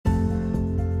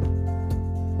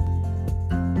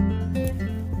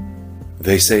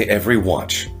They say every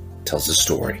watch tells a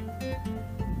story.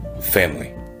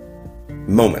 Family,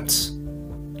 moments,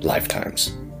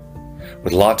 lifetimes.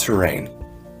 With La Touraine,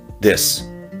 this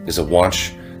is a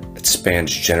watch that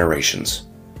spans generations,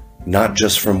 not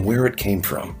just from where it came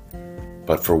from,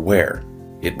 but for where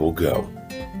it will go.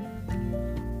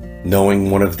 Knowing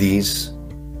one of these,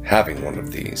 having one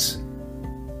of these,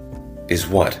 is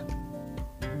what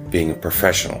being a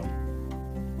professional,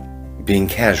 being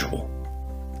casual,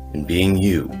 and being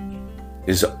you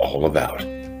is all about.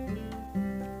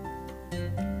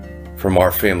 From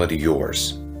our family to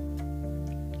yours,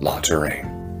 La Touraine.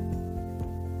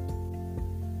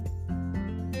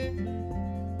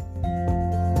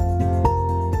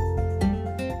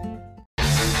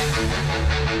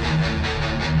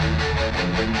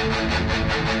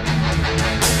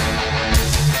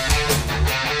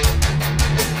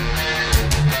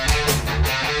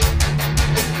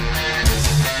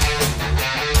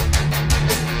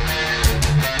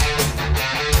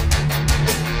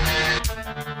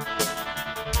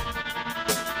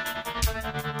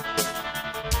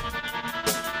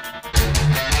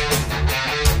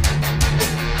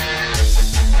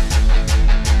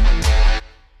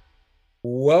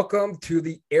 Welcome to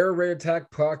the Air Raid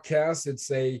Attack podcast. It's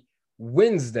a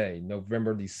Wednesday,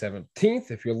 November the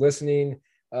 17th. If you're listening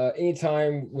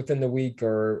anytime within the week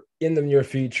or in the near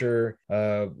future,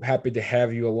 happy to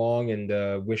have you along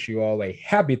and wish you all a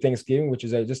happy Thanksgiving, which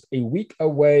is just a week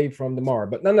away from tomorrow.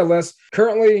 But nonetheless,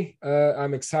 currently,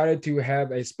 I'm excited to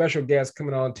have a special guest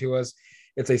coming on to us.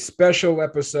 It's a special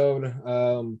episode,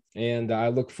 and I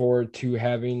look forward to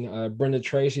having Brenda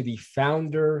Tracy, the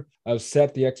founder of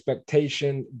Set the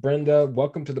Expectation. Brenda,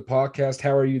 welcome to the podcast.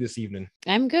 How are you this evening?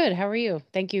 I'm good. How are you?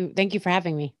 Thank you for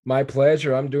having me. My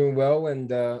pleasure. I'm doing well, and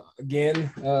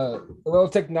again, a little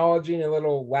technology and a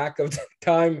little lack of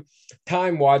time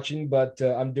watching, but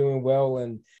I'm doing well.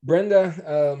 And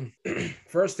Brenda,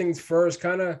 first things first,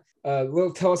 kind of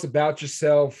tell us about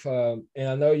yourself. And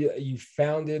I know you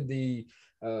founded the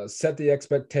Set the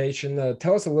Expectation.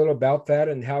 Tell us a little about that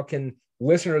and how can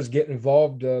listeners get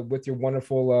involved with your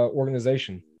wonderful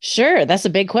organization? Sure. That's a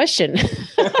big question.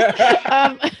 Like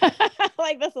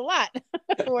that's a lot.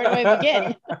 Where do I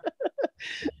begin?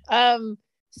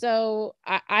 So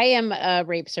I am a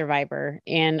rape survivor,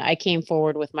 and I came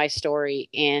forward with my story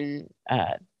in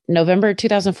November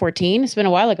 2014. It's been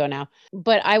a while ago now,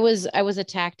 but I was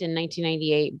attacked in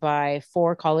 1998 by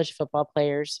 4 college football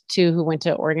players, 2 who went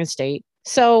to Oregon State.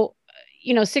 So,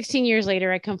 16 years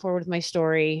later, I come forward with my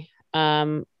story.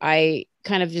 I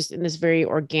kind of just in this very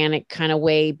organic kind of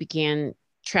way began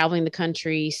traveling the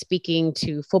country, speaking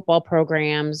to football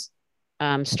programs,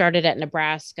 started at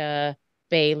Nebraska,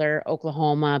 Baylor,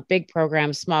 Oklahoma, big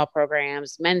programs, small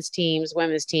programs, men's teams,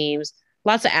 women's teams,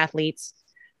 lots of athletes.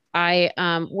 I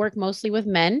work mostly with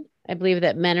men. I believe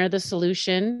that men are the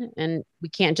solution, and we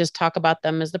can't just talk about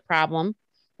them as the problem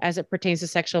as it pertains to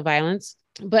sexual violence.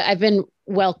 But I've been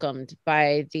welcomed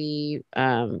by the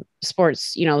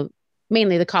sports,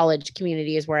 mainly the college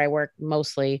community is where I work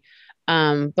mostly.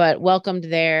 But welcomed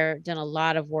there, done a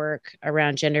lot of work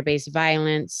around gender-based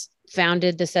violence,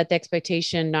 founded the Set the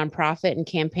Expectation nonprofit and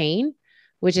campaign,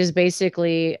 which is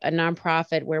basically a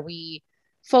nonprofit where we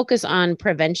focus on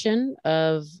prevention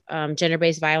of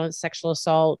gender-based violence, sexual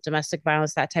assault, domestic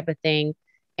violence, that type of thing.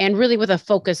 And really with a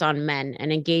focus on men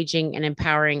and engaging and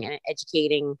empowering and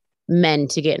educating men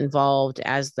to get involved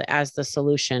as the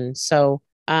solution. So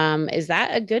is that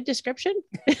a good description?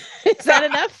 Is that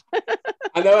enough?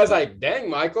 I know. I was like, dang,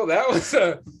 Michael, that was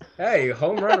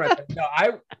home run right there. No,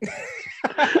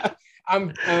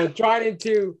 I'm trying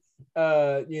to,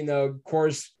 of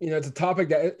course, it's a topic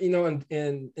that,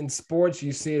 in sports,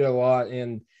 you see it a lot.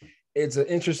 And it's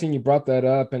interesting you brought that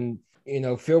up, and,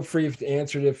 feel free to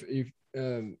answer it if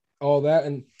all that.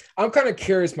 And I'm kind of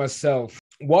curious myself,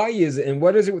 why is it, and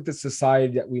what is it with the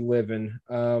society that we live in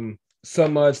so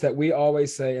much that we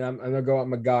always say, and I'm going to go out,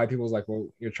 I'm a guy, people's like, well,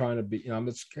 you're trying to be,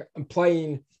 I'm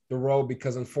playing the role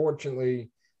because unfortunately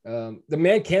the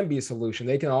man can be a solution.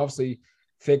 They can obviously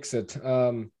fix it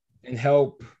and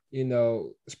help,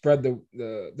 spread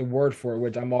the word for it,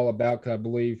 which I'm all about, because I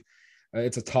believe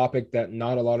it's a topic that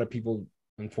not a lot of people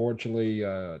unfortunately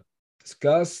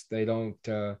discuss. They don't,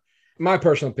 my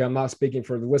personal opinion, I'm not speaking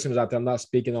for the listeners out there. I'm not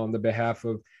speaking on the behalf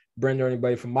of Brenda or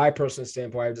anybody. From my personal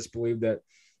standpoint, I just believe that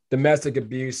domestic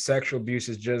abuse, sexual abuse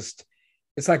is just,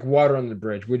 it's like water under the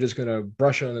bridge. We're just going to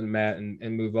brush it under the mat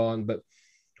and move on. But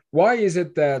why is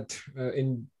it that,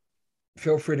 and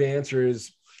feel free to answer,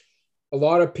 is a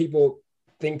lot of people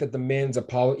think that the men's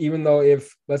apology, even though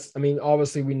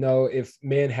obviously we know if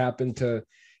men happen to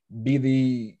be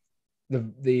the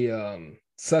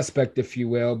suspect, if you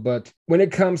will. But when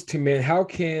it comes to men, how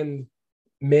can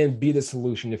men be the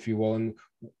solution, if you will? And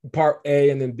part A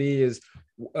and then B is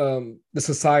the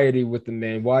society with the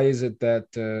men. Why is it that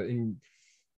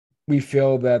we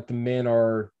feel that the men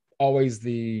are always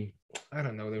the, I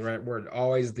don't know the right word,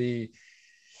 always the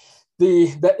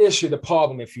issue, the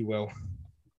problem, if you will?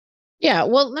 Yeah,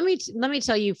 well, let me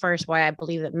tell you first why I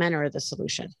believe that men are the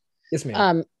solution. Yes,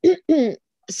 ma'am.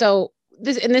 So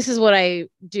this is what I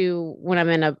do when I'm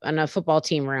in a football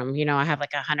team room. You know, I have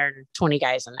like 120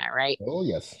 guys in there, right? Oh,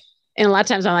 yes. And a lot of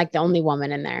times I'm like the only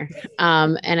woman in there.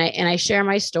 And I share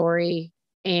my story,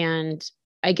 and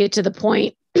I get to the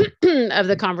point of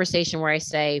the conversation where I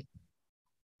say,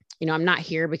 you know, I'm not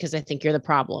here because I think you're the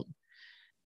problem.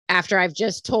 After I've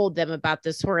just told them about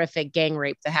this horrific gang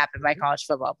rape that happened by college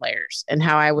football players and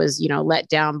how I was, you know, let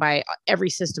down by every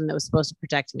system that was supposed to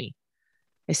protect me.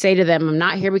 I say to them, I'm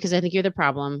not here because I think you're the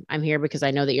problem. I'm here because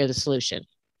I know that you're the solution.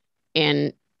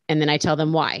 And then I tell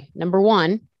them why. Number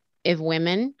one, if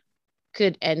women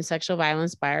could end sexual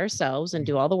violence by ourselves and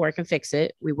do all the work and fix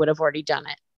it, we would have already done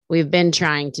it. We've been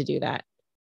trying to do that.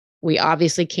 We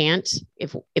obviously can't.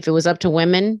 If it was up to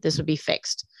women, this would be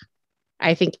fixed.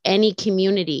 I think any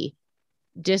community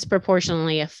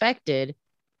disproportionately affected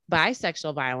by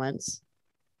sexual violence,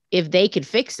 if they could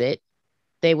fix it,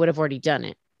 they would have already done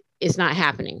it. It's not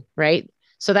happening, right?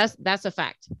 So that's a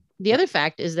fact. The other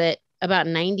fact is that about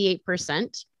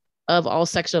 98% of all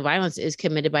sexual violence is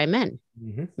committed by men.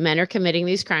 Mm-hmm. Men are committing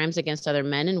these crimes against other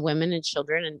men and women and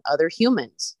children and other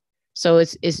humans. So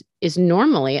it's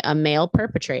normally a male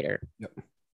perpetrator. Yep.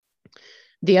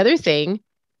 The other thing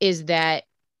is that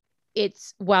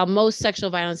while most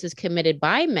sexual violence is committed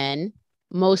by men,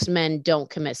 most men don't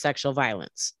commit sexual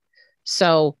violence.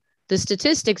 So the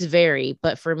statistics vary,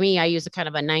 but for me, I use a kind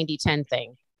of a 90-10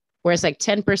 thing, where it's like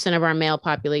 10% of our male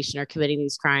population are committing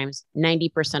these crimes,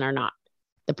 90% are not.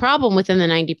 The problem within the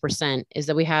 90% is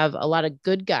that we have a lot of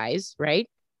good guys, right,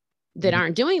 that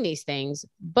aren't doing these things,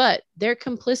 but they're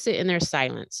complicit in their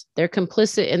silence. They're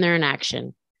complicit in their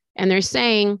inaction. And they're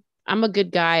saying, I'm a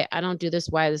good guy. I don't do this.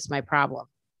 Why? This is my problem.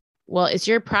 Well, it's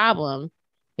your problem,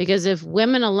 because if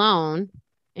women alone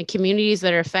and communities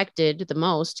that are affected the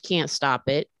most can't stop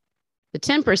it, the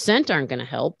 10% aren't going to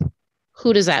help.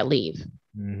 Who does that leave?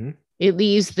 Mm-hmm. It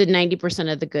leaves the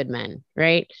 90% of the good men,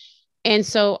 right? And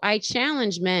so I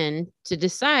challenge men to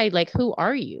decide, like, who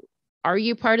are you? Are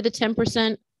you part of the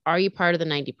 10%? Are you part of the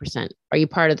 90%? Are you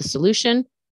part of the solution?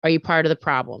 Are you part of the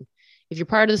problem? If you're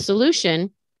part of the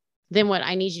solution, then what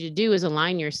I need you to do is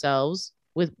align yourselves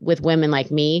with women like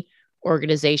me,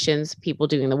 organizations, people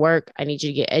doing the work. I need you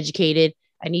to get educated.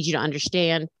 I need you to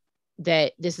understand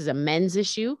that this is a men's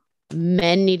issue.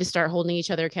 Men need to start holding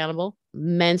each other accountable.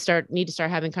 Men need to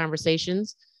start having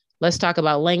conversations. Let's talk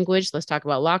about language. Let's talk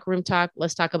about locker room talk.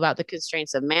 Let's talk about the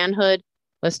constraints of manhood.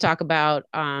 Let's talk about,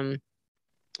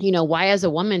 why as a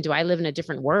woman do I live in a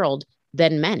different world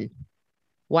than men?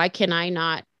 Why can I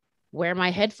not wear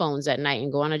my headphones at night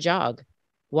and go on a jog?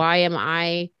 Why am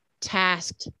I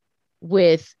tasked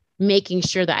with making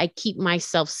sure that I keep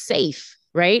myself safe,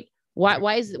 right?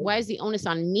 Why is the onus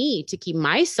on me to keep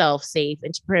myself safe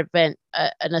and to prevent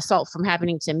an assault from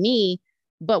happening to me?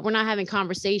 But we're not having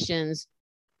conversations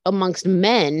amongst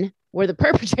men where the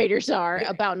perpetrators are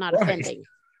about not offending,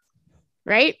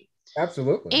 right?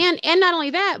 Absolutely. And not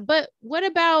only that, but what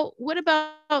about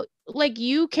like,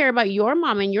 you care about your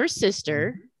mom and your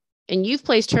sister, and you've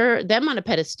placed them on a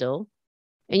pedestal,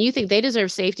 and you think they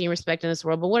deserve safety and respect in this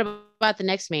world. But what about the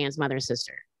next man's mother and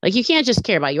sister? Like, you can't just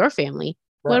care about your family.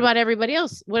 Right. What about everybody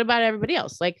else? What about everybody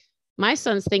else? Like, my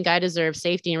sons think I deserve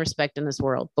safety and respect in this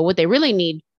world, but what they really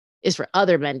need is for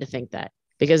other men to think that,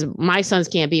 because my sons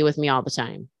can't be with me all the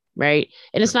time. Right.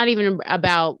 And it's not even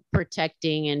about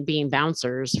protecting and being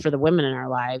bouncers for the women in our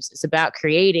lives. It's about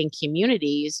creating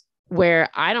communities where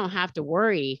I don't have to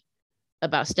worry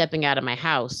about stepping out of my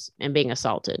house and being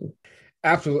assaulted.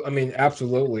 Absolutely. I mean,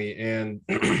 absolutely. And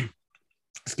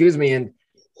excuse me. And,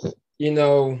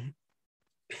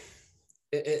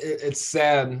 it's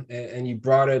sad, and you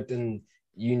brought it, and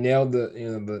you nailed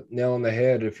the nail on the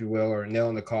head, if you will, or nail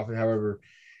in the coffin, however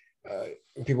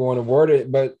people want to word it.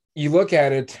 But you look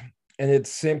at it, and it's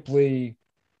simply,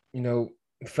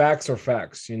 facts are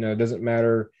facts. It doesn't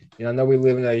matter. I know we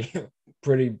live in a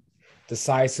pretty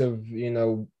decisive,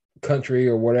 country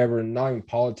or whatever, not even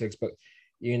politics, but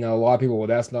a lot of people, well,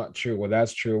 that's not true. Well,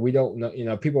 that's true. We don't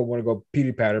know. People want to go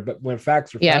pitty patter, but when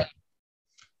facts are facts.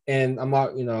 And I'm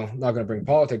not, not going to bring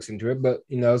politics into it, but,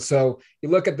 so you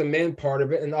look at the men part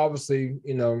of it, and obviously,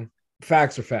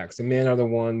 facts are facts. The men are the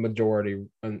one majority,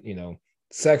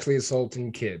 sexually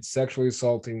assaulting kids, sexually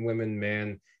assaulting women,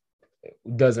 men,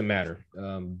 doesn't matter.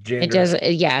 Gender, It does.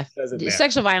 Yeah. doesn't matter.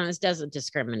 Sexual violence doesn't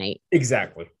discriminate.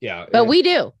 Exactly. Yeah. But we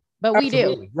do. But we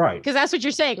do. Right. Because that's what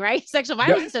you're saying, right? Sexual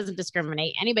violence doesn't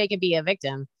discriminate. Anybody can be a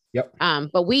victim. Yep.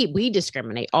 But we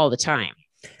discriminate all the time.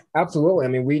 Absolutely. I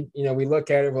mean, we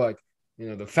look at it, we're like,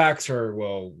 the facts are,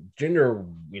 well, gender,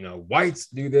 whites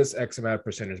do this X amount of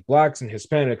percentage, blacks and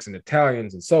Hispanics and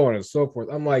Italians and so on and so forth.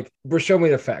 I'm like, show me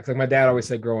the facts. Like my dad always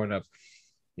said growing up,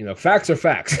 facts are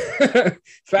facts.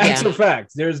 Facts are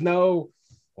facts. There's no,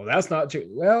 well, that's not true.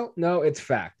 Well, no, it's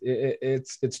fact.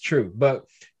 It's true. But,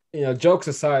 jokes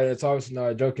aside, it's obviously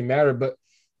not a joking matter, but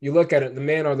you look at it, the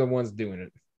men are the ones doing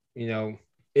it.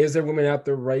 Is there women out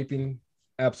there raping?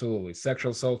 Absolutely.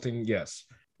 Sexual assaulting? Yes.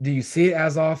 Do you see it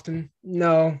as often?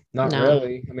 No, not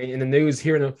really. I mean, in the news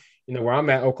here, where I'm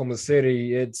at, Oklahoma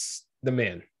City, it's the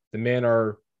men. The men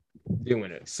are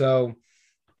doing it. So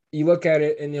you look at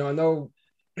it, and I know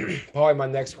probably my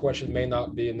next question may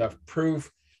not be enough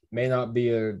proof, may not be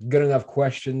a good enough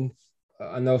question.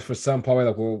 I know for some probably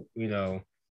like, well,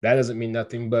 that doesn't mean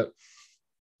nothing, but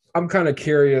I'm kind of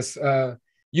curious.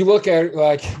 You look at it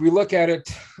like we look at it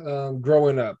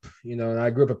growing up, and I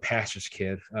grew up a pastor's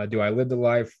kid. Do I live the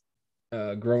life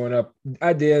growing up?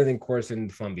 I did, and of course, then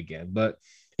the fun began. But,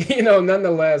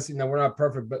 nonetheless, we're not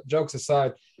perfect. But jokes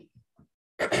aside,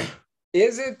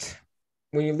 is it,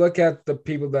 when you look at the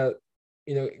people that,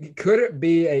 could it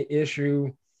be a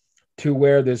issue to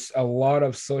where there's a lot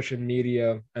of social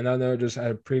media? And I know just had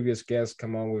a previous guest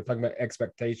come on, we were talking about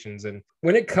expectations. And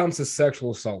when it comes to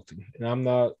sexual assaulting, and I'm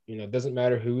not, it doesn't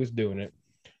matter who is doing it.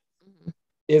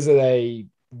 Is it a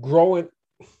growing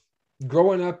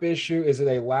up issue? Is it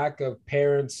a lack of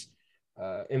parents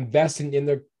investing in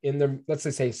their,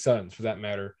 let's say sons for that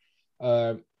matter?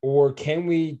 Or can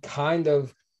we kind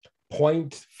of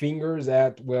point fingers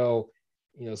at, well,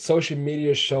 social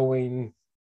media showing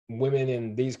women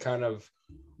in these kind of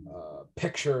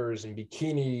pictures and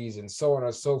bikinis and so on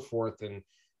and so forth, and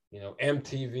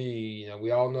MTV,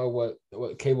 we all know what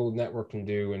cable network can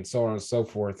do, and so on and so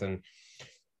forth. And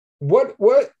what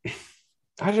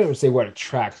I don't even say what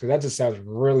attracts, because that just sounds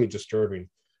really disturbing.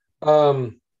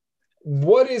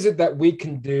 What is it that we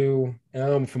can do,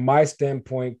 from my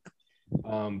standpoint,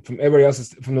 from everybody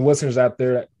else's, from the listeners out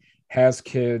there that has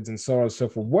kids and so on and so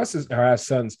forth, or has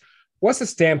sons, what's the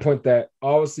standpoint that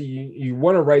obviously you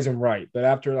want to raise them right, but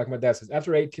after, like my dad says,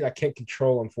 after 18, I can't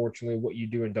control, unfortunately, what you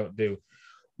do and don't do.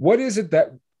 What is it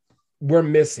that we're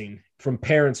missing from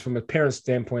a parent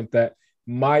standpoint that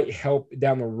might help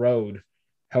down the road,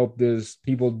 help those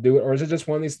people do it? Or is it just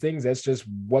one of these things that's just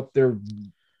what their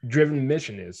driven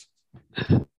mission is?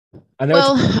 I know.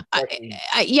 Well,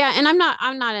 yeah, and I'm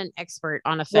not an expert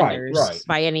on offenders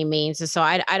by any means, and so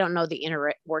I don't know the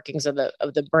inner workings of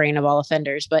the brain of all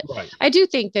offenders, but I do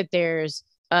think that there's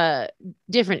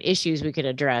different issues we could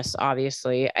address.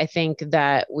 Obviously, I think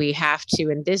that we have to,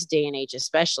 in this day and age,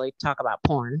 especially, talk about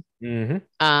porn, and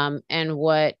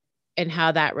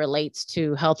how that relates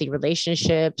to healthy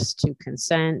relationships, to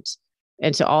consent,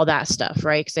 and to all that stuff,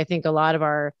 right? Because I think a lot of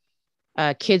our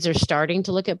kids are starting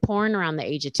to look at porn around the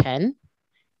age of 10.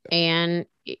 And,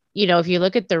 if you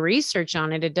look at the research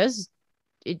on it, it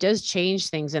does change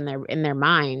things in their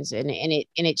minds, and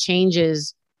it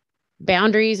changes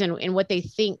boundaries and what they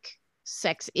think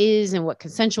sex is, and what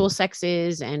consensual sex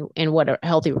is, and what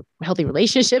healthy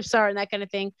relationships are, and that kind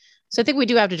of thing. So I think we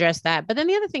do have to address that. But then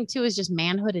the other thing too is just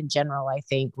manhood in general. I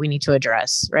think we need to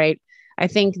address, right? I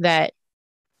think that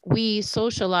we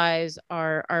socialize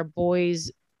our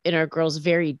boys and our girls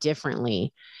very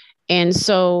differently. And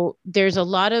so there's a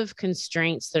lot of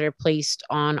constraints that are placed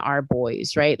on our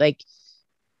boys, right? Like,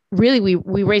 really,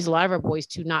 we raise a lot of our boys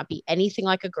to not be anything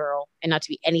like a girl and not to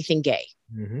be anything gay.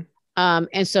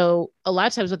 And so a lot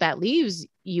of times what that leaves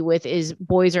you with is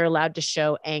boys are allowed to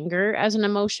show anger as an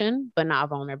emotion, but not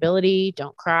vulnerability.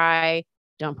 Don't cry,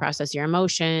 don't process your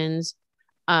emotions.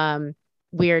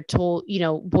 We are told,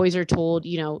 boys are told,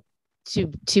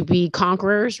 to be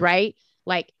conquerors, right?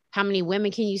 Like, how many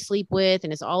women can you sleep with?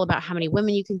 And it's all about how many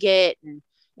women you can get.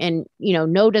 And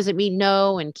no doesn't mean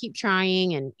no, and keep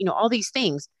trying, and, all these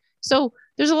things. So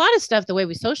there's a lot of stuff, the way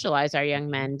we socialize our young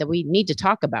men, that we need to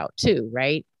talk about too.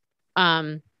 Right.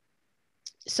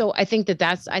 So I think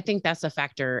that's a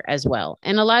factor as well.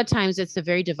 And a lot of times it's a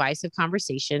very divisive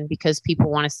conversation, because people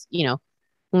want to,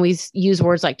 when we use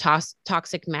words like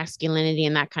toxic masculinity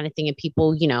and that kind of thing, and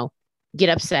people, get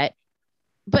upset.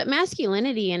 But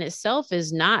masculinity in itself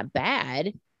is not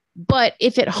bad. But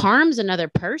if it harms another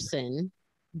person,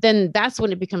 then that's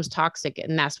when it becomes toxic,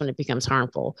 and that's when it becomes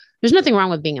harmful. There's nothing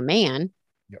wrong with being a man.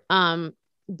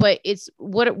 But it's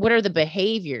what are the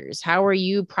behaviors? How are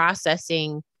you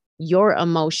processing your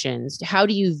emotions? How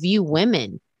do you view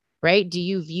women, right? Do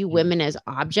you view women as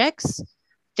objects,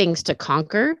 things to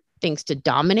conquer, things to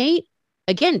dominate?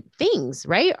 Again, things,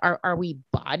 right? Are we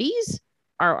bodies?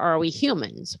 Are we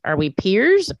humans? Are we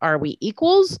peers? Are we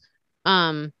equals?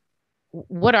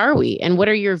 What are we? And what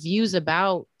are your views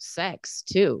about sex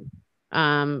too?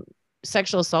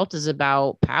 Sexual assault is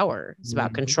about power. It's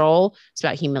about control. It's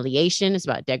about humiliation. It's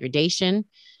about degradation.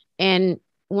 And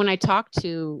when I talk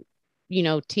to,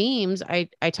 teams, I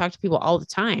talk to people all the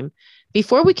time.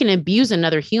 Before we can abuse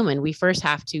another human, we first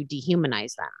have to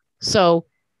dehumanize them. So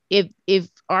if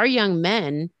our young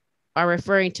men are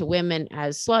referring to women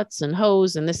as sluts and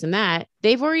hoes and this and that,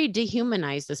 they've already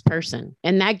dehumanized this person.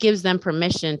 And that gives them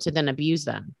permission to then abuse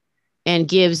them and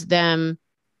gives them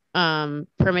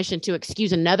permission to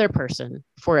excuse another person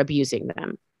for abusing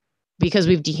them, because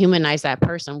we've dehumanized that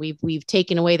person. We've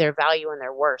taken away their value and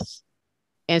their worth.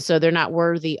 And so they're not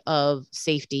worthy of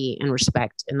safety and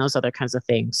respect and those other kinds of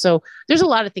things. So there's a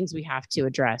lot of things we have to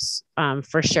address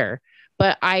for sure.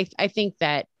 But I think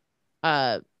that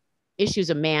issues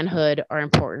of manhood are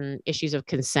important, issues of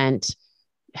consent,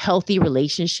 healthy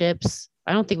relationships.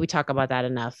 I don't think we talk about that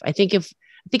enough. I think if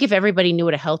everybody knew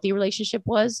what a healthy relationship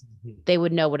was, they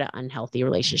would know what an unhealthy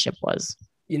relationship was.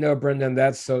 Brendan,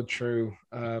 that's so true.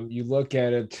 You look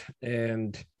at it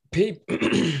and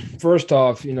first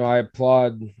off, I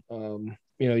applaud,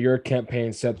 your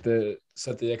campaign set the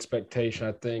expectation,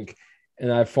 I think,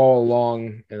 and I follow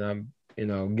along, and I'm,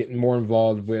 getting more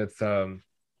involved with,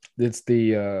 it's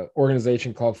the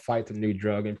organization called Fight the New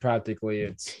Drug, and practically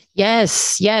it's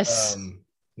yes.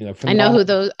 I know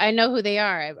who they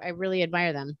are. I really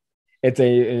admire them. It's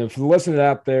if you listen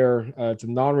out there, it's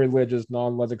a non-religious,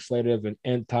 non-legislative, and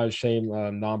anti-shame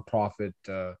nonprofit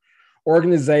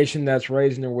organization that's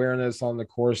raising awareness on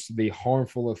the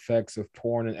harmful effects of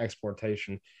porn and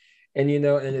exploitation. And,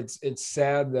 and it's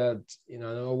sad that, I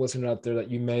know listening out there that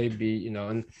you may be,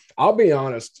 and I'll be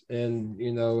honest, and,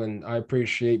 and I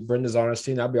appreciate Brenda's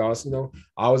honesty, and I'll be honest,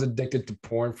 I was addicted to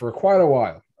porn for quite a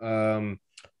while.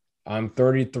 I'm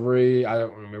 33. I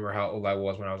don't remember how old I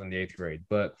was when I was in the 8th grade,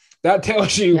 but that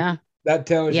tells you, you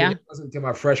it wasn't until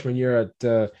my freshman year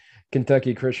at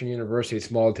Kentucky Christian University, a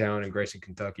small town in Grayson,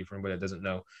 Kentucky, for anybody that doesn't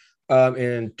know,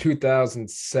 in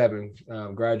 2007,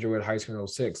 graduated high school in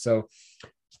 2006. So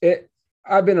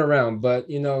I've been around, but,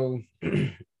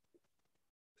 and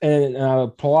I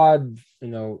applaud,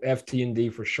 FT&D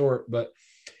for short, but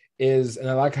and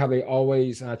I like how they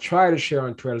always, and I try to share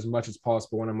on Twitter as much as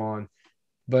possible when I'm on,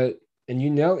 but, and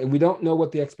we don't know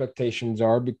what the expectations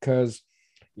are because,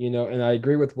 and I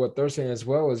agree with what they're saying as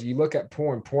well, is you look at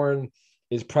porn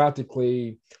is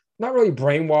practically not really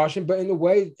brainwashing, but in a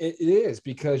way it is,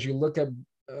 because you look at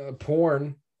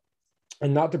porn,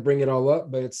 and not to bring it all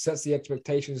up, but it sets the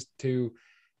expectations to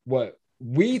what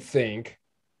we think,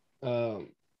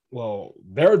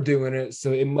 they're doing it,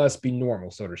 so it must be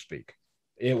normal, so to speak.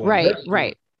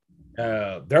 Right.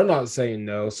 They're not saying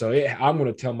no, so I'm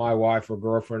going to tell my wife or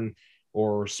girlfriend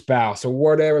or spouse or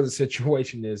whatever the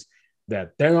situation is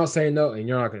that they're not saying no, and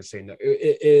you're not going to say no.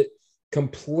 It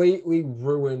completely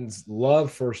ruins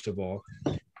love, first of all,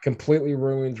 completely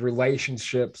ruins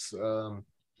relationships,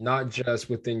 not just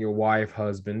within your wife,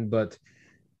 husband, but,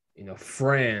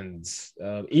 friends,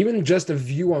 even just a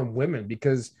view on women,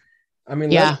 because, let's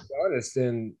be honest,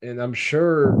 and I'm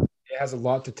sure it has a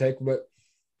lot to take, but,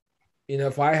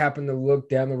 if I happen to look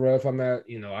down the road, if I'm at,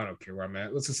 I don't care where I'm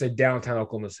at, let's just say downtown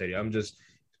Oklahoma City, I'm just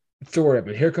throw it up,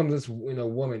 and here comes this,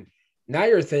 woman. Now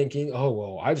you're thinking, oh,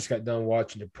 well, I just got done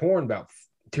watching the porn about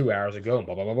 2 hours ago, and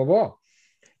blah, blah, blah, blah, blah.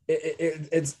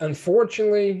 It's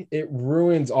unfortunately, it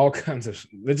ruins all kinds of,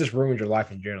 it just ruins your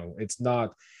life in general. It's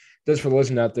not just for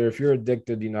listening out there. If you're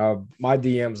addicted, my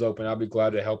DM's open. I'll be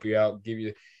glad to help you out, give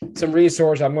you some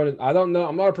resource. I don't know.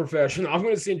 I'm not a professional. I'm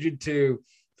going to send you to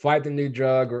Fight the New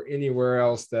Drug or anywhere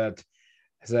else that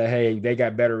say, hey, they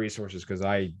got better resources, because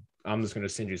I'm just going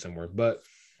to send you somewhere. But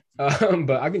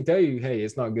I can tell you, hey,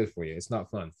 it's not good for you. It's not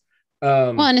fun.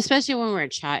 And especially when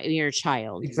you're a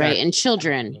child, exactly. Right? And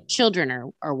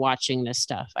children are watching this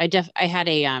stuff. I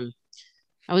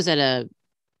was at a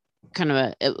kind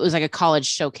of it was like a college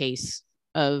showcase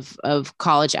of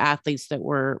college athletes that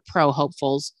were pro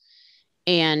hopefuls.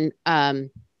 And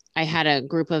I had a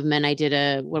group of men. I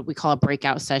did what we call a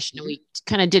breakout session. And we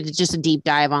kind of did just a deep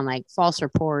dive on like false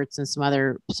reports and some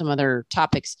other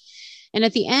topics. And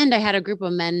at the end, I had a group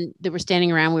of men that were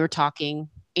standing around. We were talking,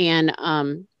 and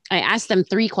I asked them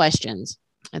 3 questions.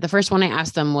 The first one I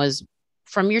asked them was,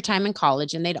 from your time in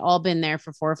college, and they'd all been there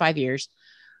for 4 or 5 years,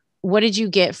 what did you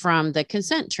get from the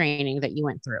consent training that you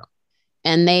went through?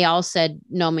 And they all said,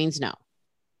 no means no.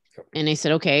 And I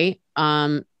said, okay,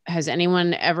 has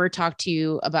anyone ever talked to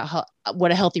you about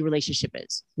what a healthy relationship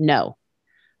is? No.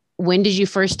 When did you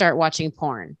first start watching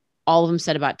porn? All of them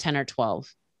said about 10 or 12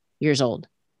 years old.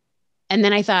 And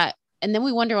then I thought, and then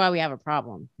we wonder why we have a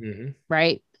problem,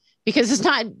 right? Because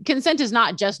consent is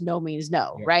not just no means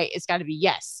no, right? It's got to be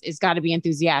yes. It's got to be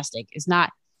enthusiastic. It's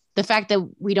not the fact that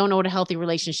we don't know what a healthy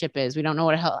relationship is. We don't know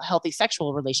what a healthy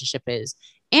sexual relationship is.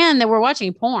 And that we're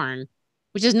watching porn,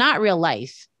 which is not real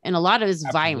life. And a lot of it is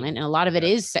violent, and a lot of it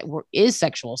is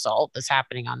sexual assault that's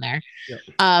happening on there.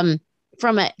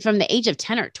 From the age of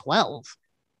 10 or 12,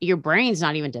 your brain's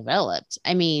not even developed.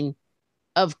 I mean,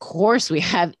 of course we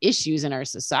have issues in our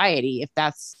society if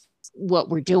that's what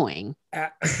we're doing.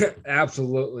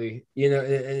 Absolutely. And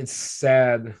it's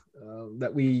sad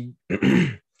that we,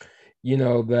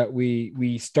 that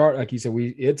we start, like you said,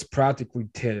 it's practically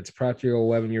 10, it's practically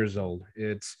 11 years old.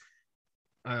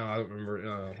 I don't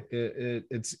remember.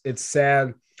 It's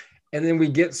sad. And then we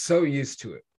get so used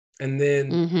to it. And then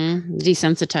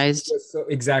desensitized. So,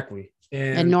 exactly.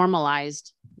 And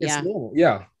normalized. It's normal.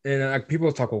 Yeah. And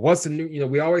people talk, well, what's the new,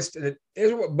 we always, it's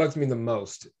what bugs me the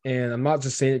most. And I'm not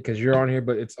just saying it because you're on here,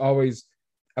 but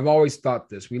I've always thought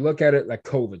this. We look at it like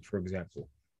COVID, for example.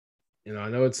 I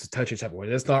know it's a touchy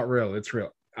subject. It's not real. It's real.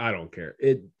 I don't care.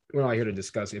 We're not here to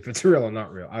discuss if it's real or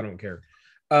not real. I don't care.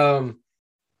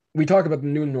 We talk about the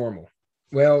new normal.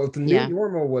 Well, if the new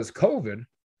normal was COVID,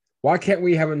 why can't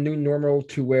we have a new normal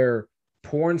to where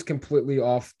porn's completely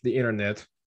off the internet?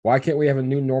 Why can't we have a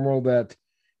new normal that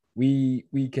we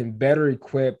can better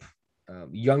equip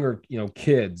younger,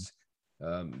 kids,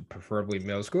 preferably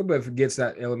middle school, but if it gets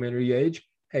that elementary age,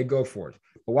 hey, go for it.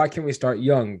 But why can't we start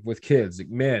young with kids, like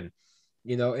men,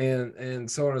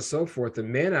 and so on and so forth? The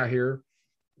men out here,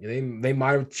 they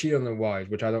might have cheated on their wives,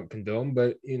 which I don't condone,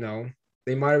 but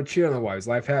they might have cheated on their wives.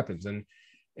 Life happens,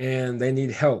 and they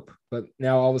need help. But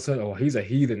now all of a sudden, oh, he's a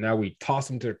heathen. Now we toss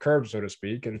him to the curb, so to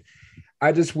speak. And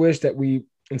I just wish that we,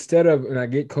 instead of, and I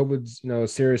get COVID's, a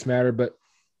serious matter, but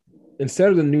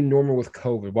instead of the new normal with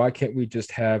COVID, why can't we just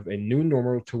have a new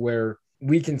normal to where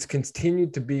we can continue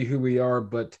to be who we are,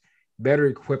 but better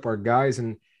equip our guys?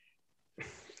 And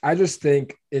I just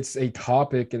think it's a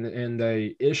topic and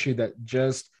a issue that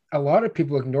just a lot of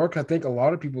people ignore, because I think a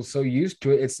lot of people are so used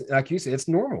to it. It's like you said, it's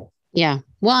normal. Yeah.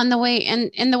 Well, and the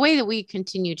way that we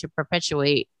continue to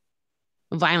perpetuate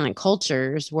violent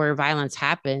cultures where violence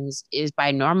happens is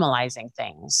by normalizing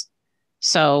things.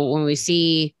 So when we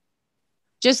see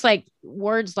just like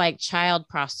words like child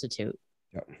prostitute,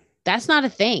 that's not a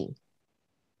thing.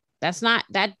 That's not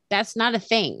a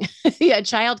thing. A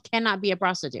child cannot be a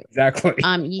prostitute. Exactly.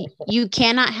 You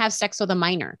cannot have sex with a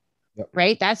minor,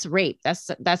 right? That's rape. That's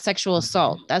sexual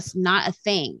assault. That's not a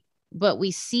thing. But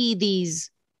we see these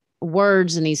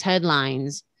words and these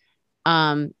headlines.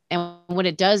 And what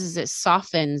it does is it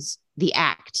softens the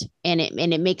act and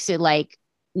it makes it like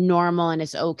normal and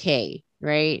it's okay,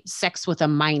 right? Sex with a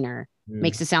minor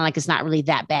makes it sound like it's not really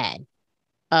that bad,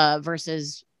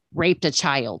 versus raped a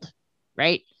child,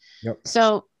 right? Yep.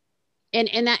 So,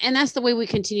 and that's the way we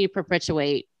continue to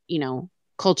perpetuate,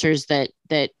 cultures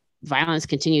that violence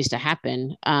continues to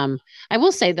happen. I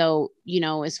will say though,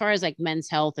 as far as like men's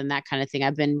health and that kind of thing,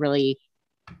 I've been really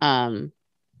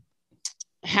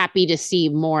happy to see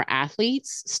more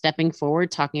athletes stepping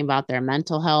forward, talking about their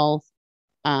mental health,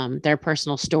 their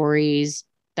personal stories,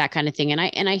 that kind of thing.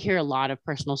 And I hear a lot of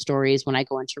personal stories when I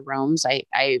go into rooms.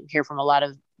 I hear from a lot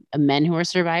of men who are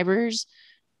survivors,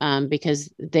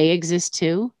 because they exist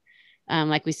too.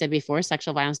 Like we said before,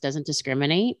 sexual violence doesn't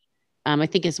discriminate. I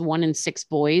think it's 1 in 6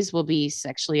 boys will be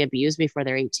sexually abused before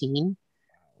they're 18.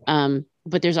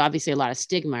 But there's obviously a lot of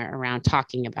stigma around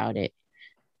talking about it.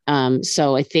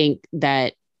 So I think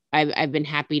that I've been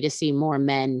happy to see more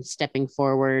men stepping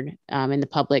forward in the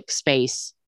public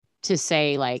space to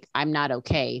say, like, I'm not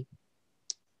okay,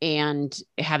 and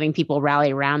having people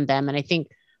rally around them. And I think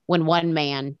when one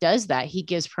man does that, he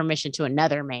gives permission to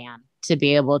another man to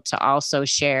be able to also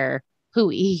share who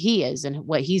he is and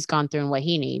what he's gone through and what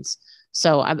he needs.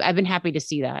 So I've been happy to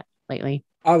see that lately.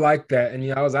 I like that.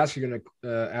 And I was actually going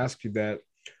to ask you that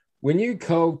when you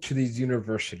go to these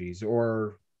universities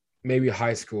or maybe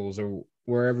high schools or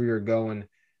wherever you're going,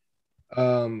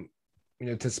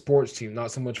 to sports team,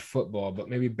 not so much football, but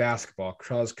maybe basketball,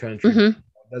 cross country,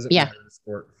 doesn't matter the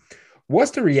sport.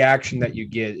 What's the reaction that you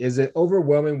get? Is it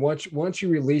overwhelming once you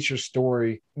release your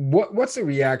story? What's the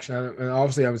reaction? And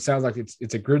obviously, it sounds like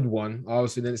it's a good one.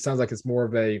 Obviously, then it sounds like it's more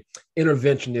of a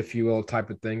intervention, if you will,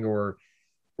 type of thing, or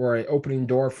an opening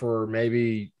door for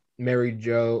maybe Mary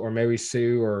Jo or Mary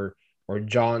Sue or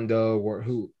John Doe or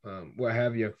who, what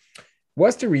have you.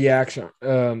 What's the reaction?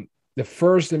 The the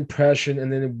first impression,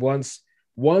 and then once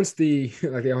the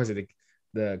like they always say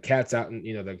the cat's out, and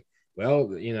the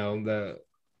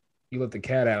you let the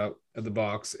cat out of the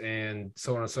box, and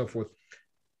so on and so forth.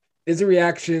 Is the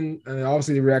reaction, and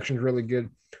obviously the reaction is really good.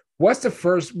 What's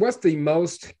the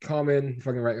most common, if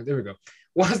I can write, there we go.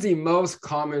 What's the most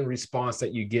common response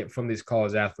that you get from these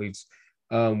college athletes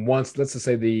once, let's just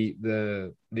say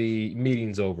the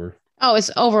meeting's over? Oh,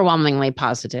 it's overwhelmingly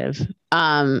positive.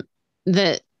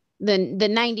 The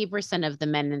 90% of the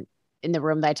men in the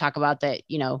room that I talk about that,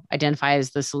 identify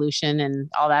as the solution and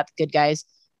all that, good guys,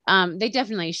 they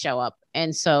definitely show up.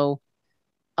 And so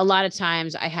a lot of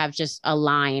times I have just a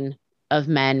line of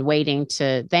men waiting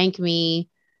to thank me,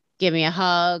 give me a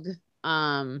hug,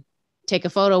 take a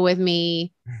photo with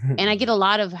me. And I get a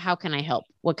lot of, how can I help?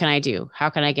 What can I do? How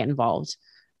can I get involved?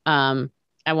 I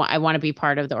want to be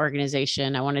part of the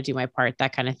organization. I want to do my part,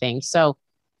 that kind of thing. So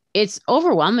it's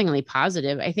overwhelmingly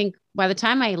positive. I think by the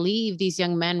time I leave, these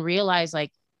young men realize,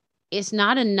 like, it's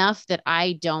not enough that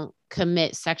I don't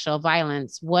commit sexual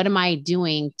violence. What am I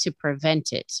doing to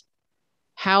prevent it?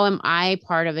 How am I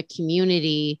part of a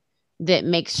community that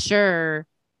makes sure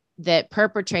that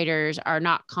perpetrators are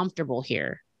not comfortable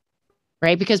here?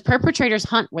 Right? Because perpetrators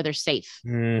hunt where they're safe.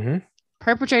 Mm-hmm.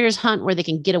 Perpetrators hunt where they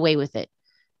can get away with it.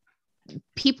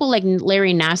 People like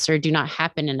Larry Nassar do not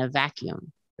happen in a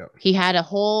vacuum. Yep. He had a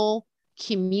whole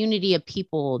community of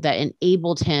people that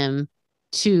enabled him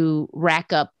to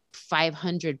rack up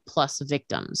 500 plus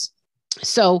victims.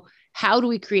 So how do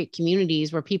we create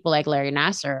communities where people like Larry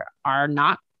Nassar are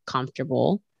not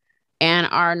comfortable and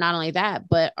are not only that,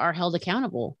 but are held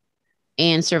accountable,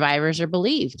 and survivors are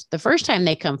believed the first time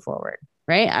they come forward,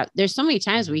 right? There's so many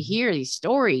times we hear these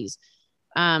stories.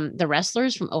 The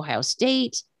wrestlers from Ohio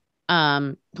State,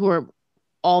 who are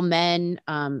all men.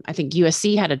 I think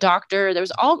USC had a doctor. There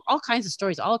was all kinds of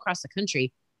stories all across the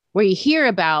country where you hear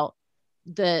about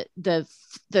the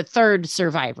third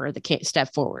survivor that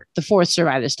step forward, the fourth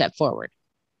survivor step forward.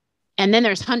 And then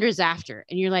there's hundreds after.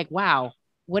 And you're like, wow,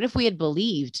 what if we had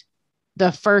believed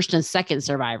the first and second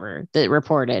survivor that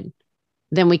reported?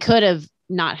 Then we could have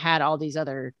not had all these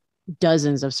other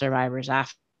dozens of survivors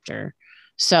after.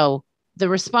 So the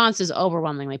response is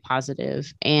overwhelmingly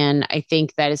positive. And I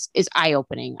think that is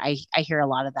eye-opening. I hear a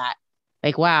lot of that.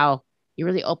 Like, wow, you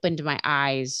really opened my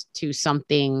eyes to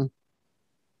something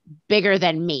bigger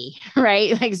than me,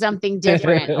 right? Like something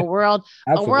different, a world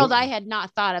I had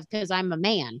not thought of, because I'm a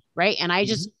man, right? And I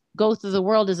just go through the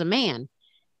world as a man.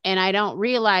 And I don't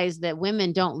realize that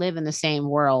women don't live in the same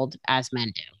world as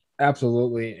men do.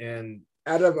 Absolutely. And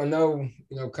Adam, I know,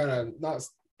 kind of not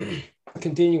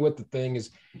continue with the thing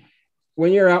is,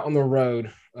 when you're out on the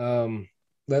road,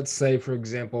 let's say, for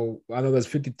example, I know there's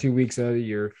 52 weeks out of the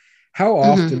year. How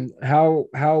often, how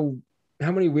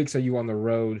many weeks are you on the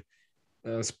road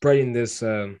spreading this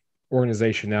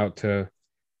organization out to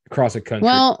across the country?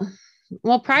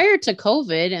 Well, prior to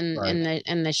COVID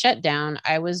and the shutdown,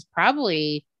 I was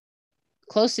probably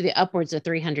close to the upwards of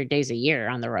 300 days a year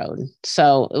on the road.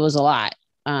 So it was a lot,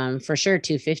 for sure,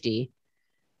 250.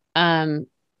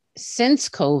 Since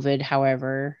COVID,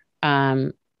 however,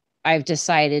 I've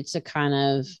decided to kind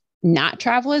of not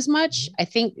travel as much. I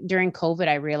think during COVID,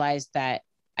 I realized that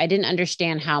I didn't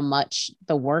understand how much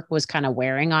the work was kind of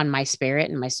wearing on my spirit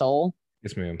and my soul.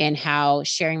 Yes, ma'am. And how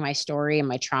sharing my story and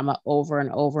my trauma over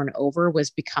and over and over was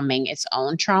becoming its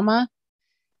own trauma.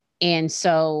 And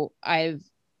so I've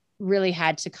really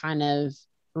had to kind of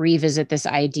revisit this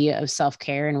idea of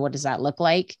self-care and what does that look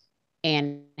like?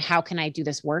 And how can I do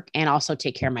this work and also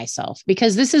take care of myself?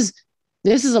 Because this is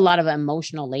a lot of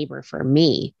emotional labor for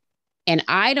me. And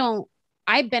I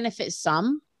benefit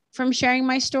some from sharing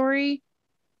my story,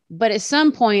 but at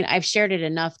some point I've shared it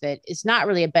enough that it's not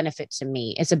really a benefit to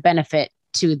me. It's a benefit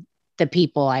to the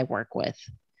people I work with.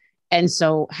 And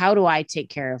so how do I take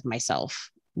care of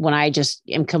myself when I just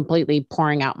am completely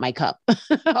pouring out my cup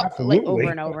like over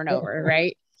and over and over,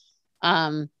 right?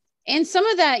 And some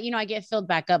of that, I get filled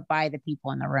back up by the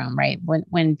people in the room, right?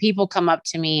 When people come up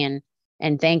to me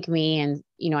and thank me, and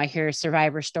I hear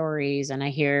survivor stories, and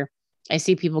I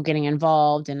see people getting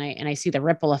involved, and I see the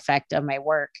ripple effect of my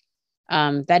work.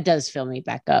 That does fill me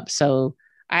back up. So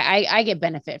I get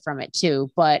benefit from it too,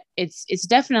 but it's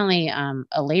definitely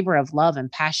a labor of love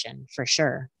and passion for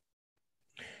sure.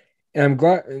 And I'm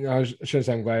glad, I should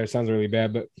say I'm glad, it sounds really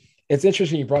bad, but it's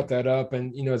interesting you brought that up.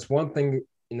 And, it's one thing,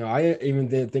 I even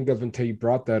didn't think of until you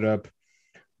brought that up.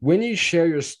 When you share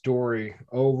your story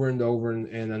over and over,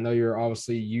 and I know you're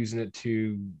obviously using it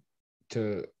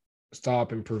to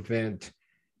stop and prevent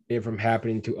it from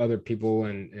happening to other people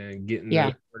and getting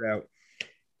the word out.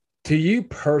 To you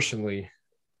personally,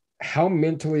 how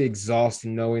mentally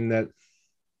exhausting knowing that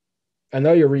I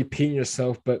know you're repeating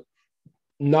yourself, but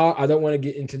not, I don't want to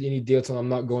get into any detail. I'm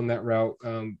not going that route.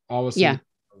 Yeah. Obviously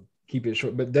keep it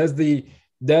short, but does the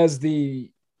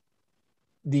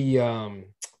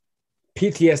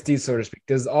PTSD, so to speak,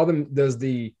 does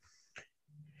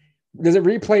it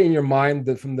replay in your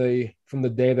mind from the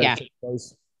day that took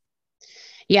place?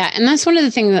 Yeah. And that's one of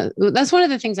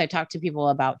the things I talk to people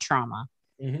about trauma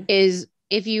is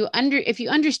if you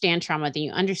understand trauma, then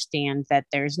you understand that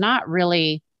there's not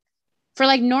really, for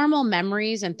like normal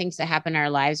memories and things that happen in our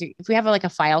lives, if we have like a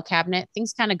file cabinet,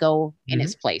 things kind of go in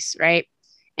its place, right?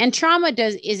 And trauma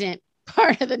isn't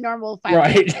part of the normal file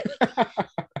cabinet.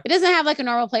 It doesn't have like a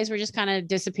normal place where it just kind of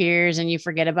disappears and you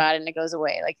forget about it and it goes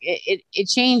away. Like it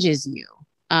changes you.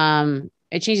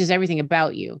 It changes everything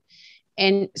about you.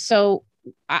 And so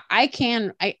I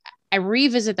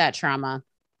revisit that trauma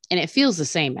and it feels the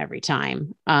same every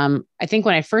time. I think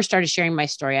when I first started sharing my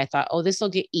story, I thought, oh, this will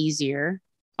get easier.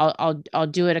 I'll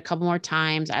do it a couple more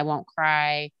times. I won't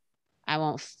cry. I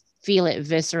won't feel it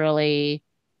viscerally.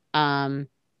 I'll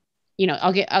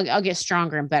get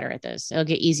stronger and better at this. It'll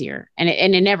get easier. And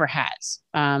it never has.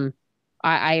 I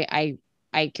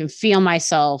can feel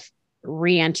myself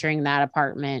re-entering that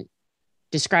apartment,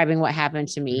 describing what happened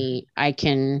to me.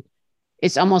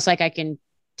 It's almost like I can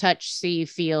touch, see,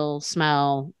 feel,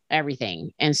 smell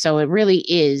everything. And so it really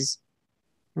is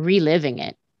reliving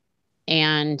it.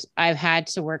 And I've had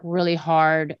to work really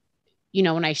hard.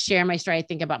 When I share my story, I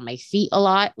think about my feet a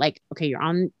lot. Like, okay,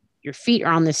 your feet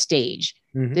are on this stage.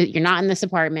 You're not in this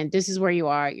apartment. This is where you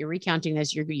are. You're recounting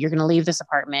this. You're going to leave this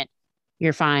apartment.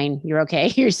 You're fine. You're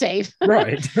okay. You're safe.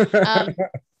 Right.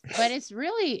 But it's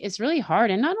really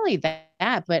hard. And not only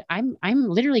that, but I'm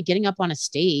literally getting up on a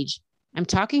stage. I'm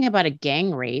talking about a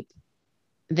gang rape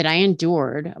that I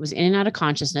endured. I was in and out of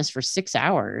consciousness for 6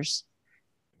 hours.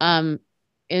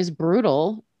 It was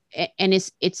brutal, and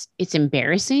it's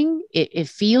embarrassing. It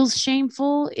feels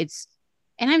shameful.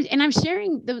 And I'm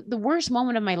sharing the worst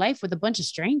moment of my life with a bunch of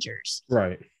strangers.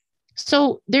 Right.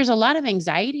 So there's a lot of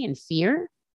anxiety and fear,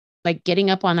 like getting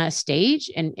up on that stage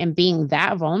and being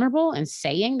that vulnerable and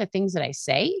saying the things that I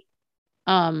say.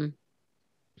 I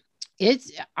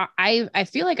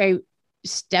feel like I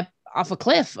step off a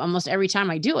cliff almost every time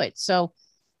I do it. So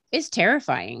it's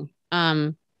terrifying.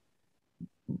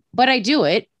 But I do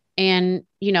it, and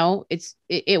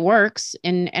it works.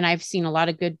 And I've seen a lot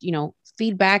of good,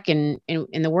 feedback, and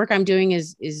the work I'm doing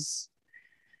is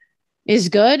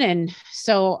good. And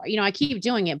so, I keep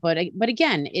doing it, but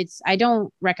again, I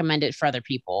don't recommend it for other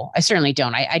people. I certainly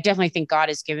don't. I definitely think God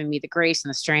has given me the grace and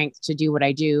the strength to do what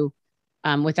I do.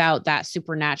 Without that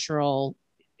supernatural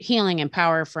healing and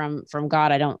power from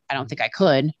God, I don't think I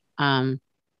could.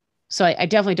 So I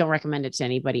definitely don't recommend it to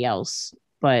anybody else,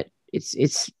 but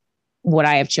it's what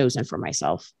I have chosen for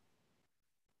myself.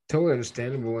 Totally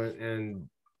understandable. And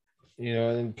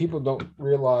and people don't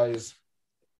realize,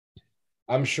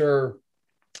 I'm sure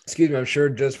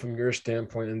just from your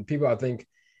standpoint, and people, I think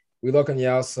we look on the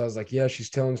outside, it's like, yeah, she's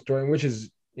telling a story, which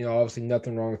is, obviously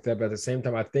nothing wrong with that. But at the same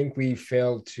time, I think we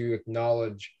fail to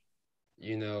acknowledge,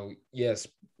 yes,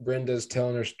 Brenda's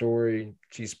telling her story.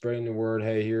 She's spreading the word.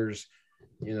 Hey, here's,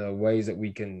 ways that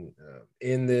we can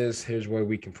end this. Here's a way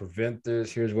we can prevent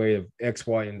this. Here's a way of X,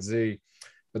 Y, and Z.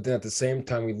 But then at the same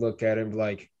time, we look at it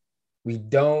like, we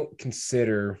don't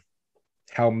consider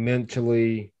how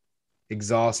mentally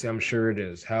exhausting I'm sure it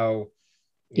is. How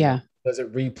does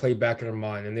it replay back in our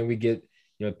mind? And then we get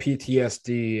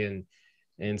PTSD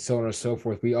and so on and so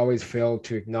forth. We always fail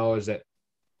to acknowledge that.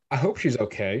 I hope she's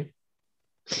okay.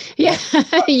 Yeah.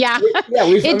 Yeah.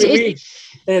 And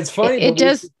it's funny. It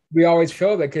does. We always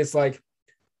feel that, because like,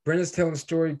 Brenda's telling a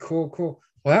story. Cool.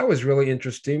 Well, that was really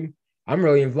interesting. I'm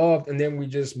really involved. And then we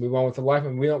just move on with the life,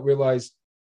 and we don't realize,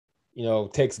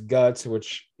 takes guts,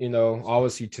 which,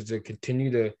 obviously to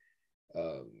continue to,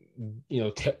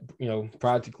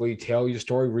 practically tell your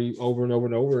story over and over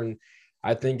and over. And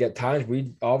I think at times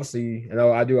we obviously,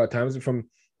 I do at times, from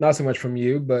not so much from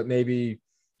you, but maybe,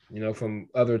 from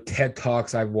other TED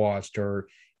Talks I've watched or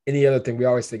any other thing, we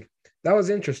always think that was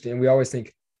interesting. We always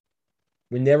think,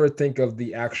 we never think of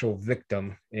the actual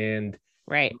victim, and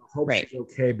right. I hope Right. she's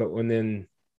okay. But when then,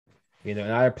 and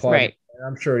I applaud. Right.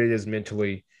 I'm sure it is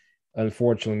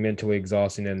unfortunately mentally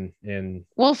exhausting. And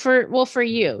well, for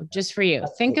you, just for you,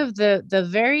 think of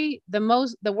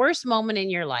the worst moment in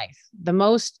your life, the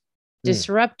most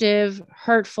disruptive,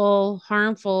 hurtful,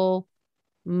 harmful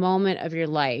moment of your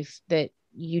life that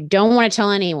you don't want to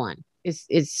tell anyone.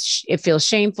 It feels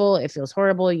shameful. It feels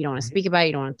horrible. You don't want to speak about it.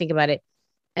 You don't want to think about it.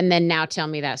 And then now tell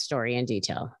me that story in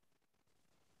detail.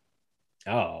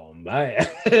 Oh man.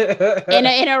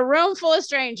 In a room full of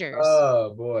strangers.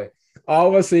 Oh boy.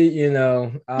 Obviously, I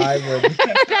would.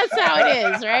 That's how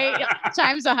it is, right?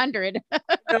 Times 100.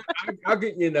 I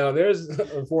get, there's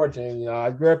unfortunately,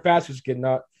 I grew up pastor's kid,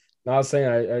 not saying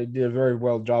I did a very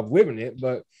well job living it,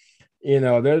 but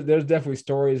there's definitely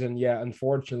stories, and yeah,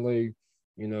 unfortunately,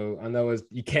 I know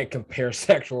you can't compare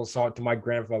sexual assault to my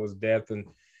grandfather's death,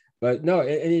 but no,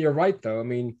 and you're right though. I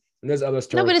mean, and there's other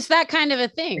stories. No, but it's that kind of a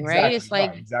thing, right? It's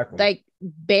like exactly like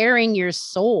bearing your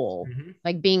soul,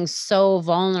 mm-hmm. being so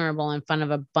vulnerable in front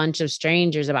of a bunch of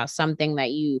strangers about something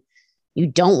that you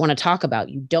don't want to talk about,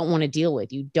 you don't want to deal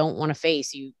with, you don't want to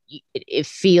face. It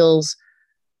feels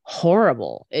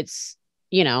horrible. It's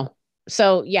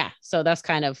so yeah. So that's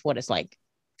kind of what it's like.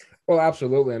 Well,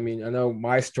 absolutely. I mean, I know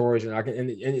my stories, and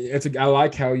I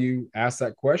like how you asked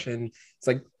that question. It's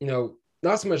like,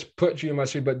 not so much put you in my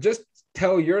shoes, but just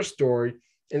tell your story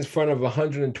in front of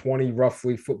 120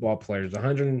 roughly football players,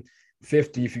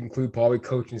 150 if you include probably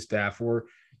coaching staff, or it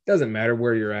doesn't matter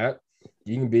where you're at.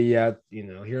 You can be at, here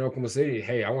in Oklahoma City.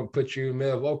 Hey, I want to put you in the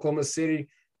middle of Oklahoma City.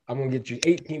 I'm going to get you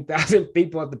 18,000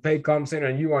 people at the Paycom Center,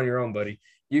 and you on your own, buddy.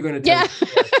 You're going to tell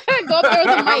Go through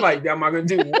the mic. I'm like, am I going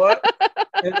to do what?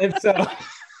 and so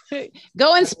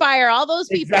go inspire all those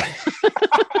people.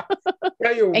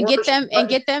 Exactly. and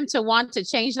get them to want to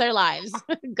change their lives.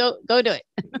 go do it.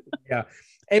 Yeah.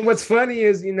 And what's funny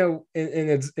is, and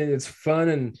it's fun,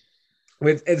 and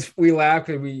we laugh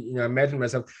because I imagine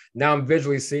myself now. I'm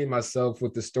visually seeing myself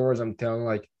with the stories I'm telling,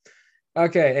 like,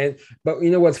 okay. But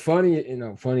what's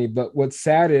funny, but what's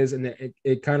sad is, and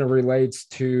it kind of relates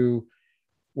to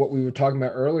what we were talking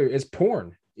about earlier, is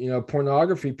porn.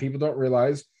 Pornography, people don't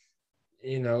realize,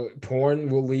 porn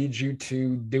will lead you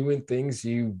to doing things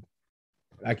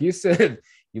like you said,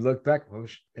 you look back, well,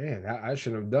 man, I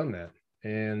shouldn't have done that.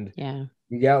 And yeah,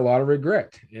 you got a lot of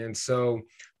regret. And so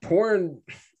porn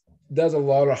does a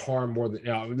lot of harm more than,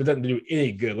 it doesn't do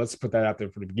any good. Let's put that out there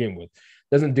to begin with.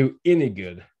 It doesn't do any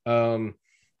good. And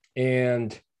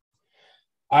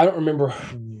I don't remember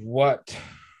what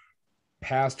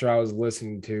pastor I was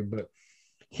listening to, but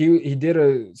he did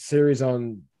a series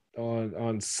on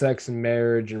sex and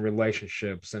marriage and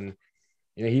relationships, and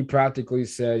he practically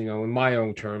said, in my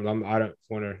own terms,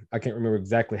 I can't remember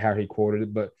exactly how he quoted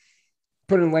it, but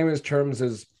put in layman's terms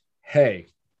is, hey,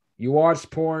 you watched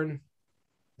porn,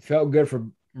 felt good for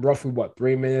roughly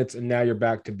 3 minutes, and now you're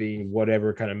back to being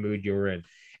whatever kind of mood you were in.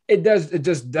 It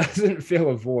just doesn't fill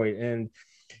a void,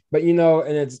 but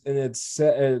it's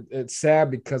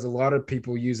sad because a lot of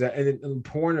people use that, and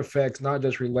porn affects not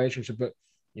just relationship, but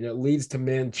it leads to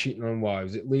men cheating on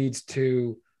wives. It leads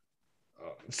to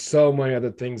so many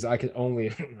other things. I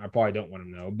probably don't want to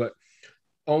know, but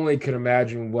only could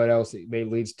imagine what else it may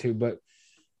leads to. But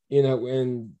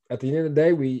and at the end of the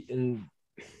day,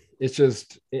 it's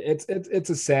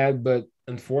a sad, but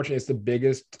unfortunately, it's the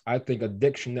biggest, I think,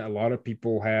 addiction that a lot of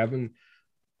people have, and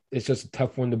it's just a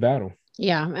tough one to battle.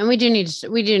 Yeah, and we do need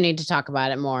to talk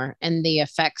about it more, and the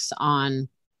effects on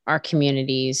our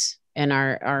communities and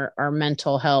our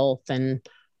mental health and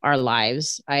our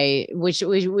lives. And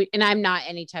I'm not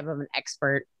any type of an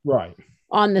expert right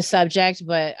on the subject,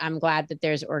 but I'm glad that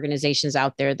there's organizations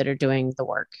out there that are doing the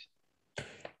work.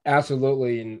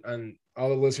 Absolutely. And all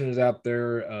the listeners out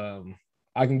there,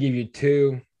 I can give you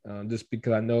two, just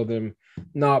because I know them,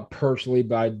 not personally,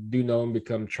 but I do know them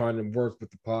because I'm trying to work with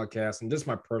the podcast. And just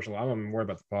my personal, I'm not even worried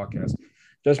about the podcast.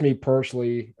 Just me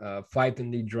personally, Fight the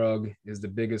New Drug is the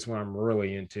biggest one I'm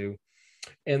really into.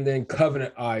 And then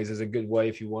Covenant Eyes is a good way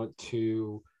if you want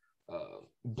to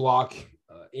block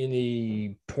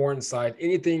any porn site,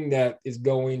 anything that's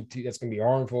going to be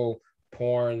harmful.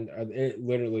 Porn, it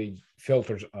literally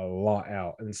filters a lot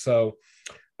out. And so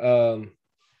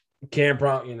can't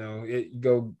prompt,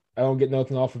 I don't get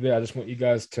nothing off of it. I just want you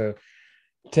guys to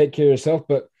take care of yourself.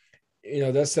 But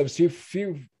that's a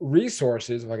few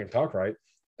resources, if I can talk right,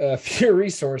 a few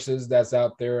resources that's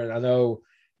out there. And I know,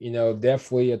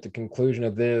 definitely at the conclusion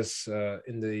of this,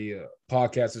 in the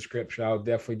podcast description, I'll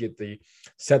definitely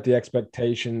set the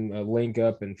expectation link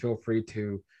up, and feel free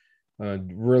to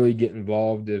really get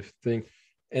involved if thing.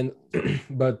 And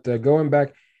but going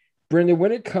back, Brendan,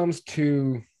 when it comes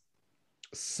to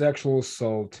sexual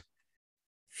assault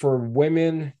for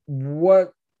women,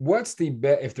 what's the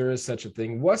best, if there is such a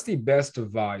thing, what's the best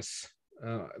advice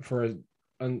for a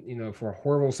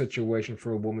horrible situation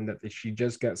for a woman that she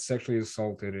just got sexually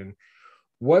assaulted? And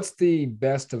what's the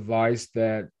best advice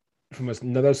that from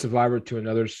another survivor to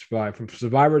another survivor, from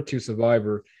survivor to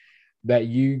survivor, that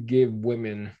you give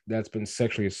women that's been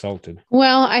sexually assaulted?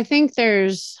 Well, I think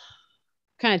there's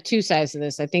kind of two sides to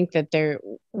this. I think that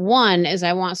one is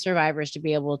I want survivors to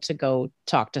be able to go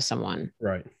talk to someone.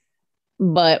 Right.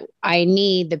 But I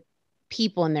need the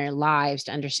people in their lives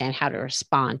to understand how to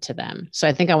respond to them. So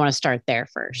I think I want to start there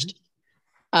first.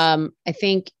 I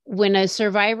think when a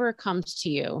survivor comes to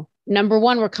you, number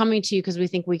one, we're coming to you because we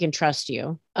think we can trust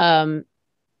you. And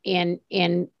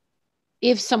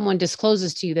if someone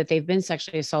discloses to you that they've been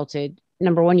sexually assaulted,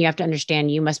 number one, you have to understand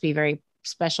you must be very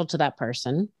special to that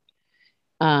person.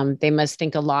 They must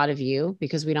think a lot of you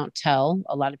because we don't tell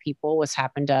a lot of people what's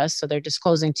happened to us. So they're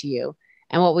disclosing to you.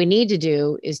 And what we need to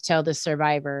do is tell the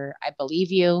survivor, I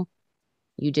believe you.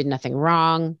 You did nothing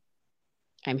wrong.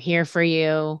 I'm here for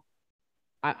you.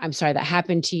 I'm sorry that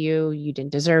happened to you. You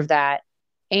didn't deserve that.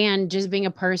 And just being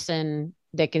a person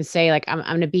that can say, like, I'm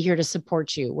going to be here to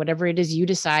support you. Whatever it is you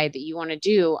decide that you want to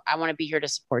do, I want to be here to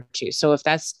support you. So if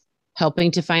that's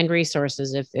helping to find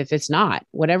resources, if it's not,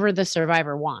 whatever the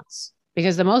survivor wants.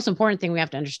 Because the most important thing we have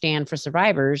to understand for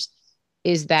survivors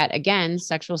is that, again,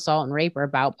 sexual assault and rape are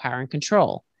about power and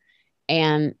control.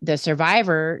 And the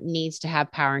survivor needs to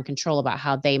have power and control about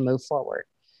how they move forward.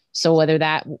 So whether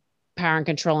that power and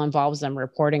control involves them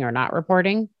reporting or not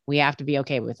reporting, we have to be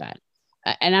okay with that.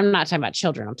 And I'm not talking about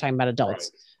children, I'm talking about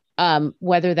adults. Right.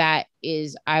 Whether that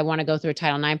is, I want to go through a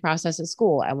Title IX process at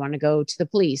school. I want to go to the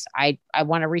police. I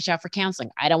want to reach out for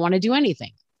counseling. I don't want to do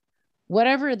anything.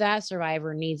 Whatever that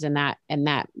survivor needs in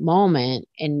that moment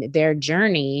in their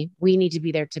journey, we need to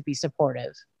be there to be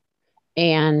supportive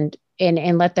and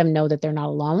let them know that they're not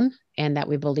alone and that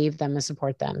we believe them and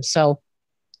support them. So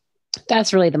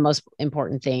that's really the most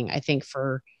important thing, I think,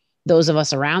 for those of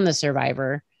us around the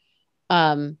survivor.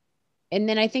 And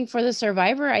then I think for the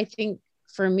survivor, I think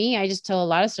for me, I just tell a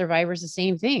lot of survivors the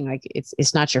same thing. Like,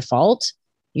 it's not your fault.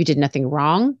 You did nothing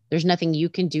wrong. There's nothing you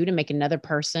can do to make another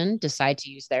person decide to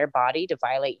use their body to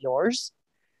violate yours.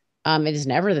 It is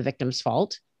never the victim's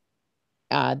fault.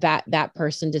 That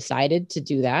person decided to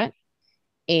do that.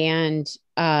 And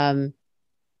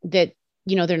that,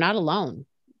 they're not alone,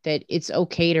 that it's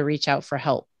okay to reach out for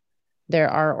help. There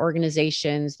are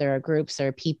organizations, there are groups, there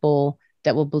are people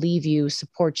that will believe you,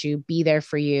 support you, be there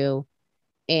for you.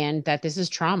 And that this is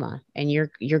trauma, and you're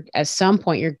at some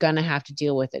point you're gonna have to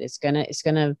deal with it. It's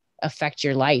gonna affect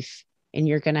your life, and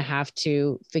you're gonna have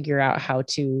to figure out how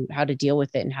to deal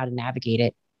with it and how to navigate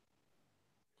it.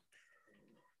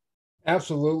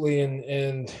 Absolutely,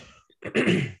 and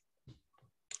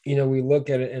we look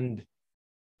at it, and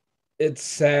it's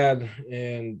sad,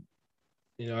 and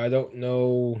I don't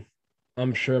know.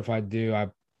 I'm sure if I do,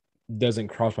 it doesn't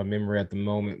cross my memory at the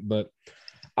moment, but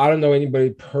I don't know anybody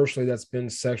personally that's been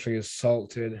sexually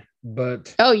assaulted,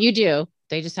 but... Oh, you do.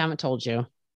 They just haven't told you.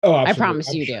 Oh, absolutely. I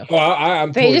promise you do. Well,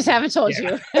 they just haven't told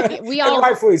you. We all...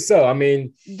 rightfully so. I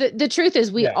mean... The truth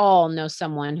is we all know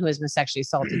someone who has been sexually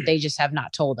assaulted. They just have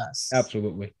not told us.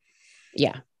 Absolutely.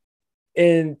 Yeah.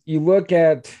 And you look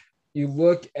at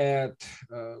COVID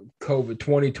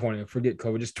 2020, forget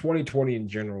COVID, just 2020 in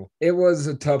general. It was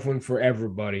a tough one for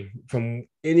everybody from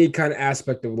any kind of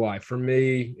aspect of life. For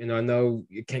me, I know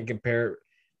you can't compare it,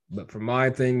 but for my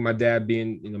thing, my dad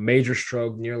being in a major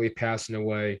stroke, nearly passing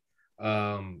away.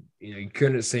 You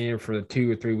couldn't see him for the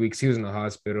 2 or 3 weeks he was in the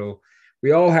hospital.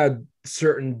 We all had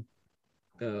certain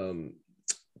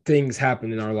things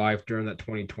happen in our life during that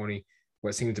 2020.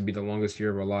 What seemed to be the longest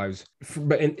year of our lives.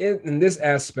 But in this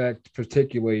aspect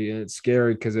particularly, and it's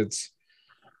scary because it's,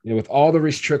 with all the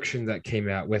restrictions that came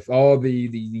out, with all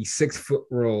the 6 foot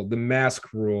rule, the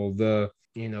mask rule, the,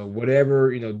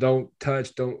 whatever, don't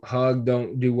touch, don't hug,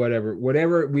 don't do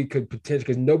whatever we could potentially,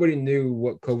 because nobody knew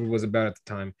what COVID was about at the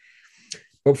time.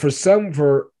 But for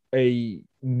a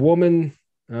woman,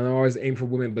 and I always aim for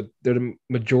women, but they're the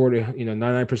majority,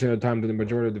 99% of the time, they're the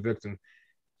majority of the victim.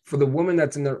 For the woman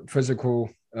that's in the physical,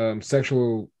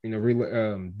 sexual,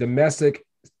 domestic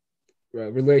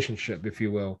relationship, if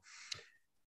you will,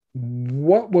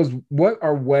 what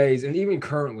are ways, and even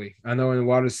currently, I know in a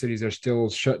lot of cities there's still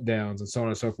shutdowns and so on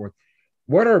and so forth.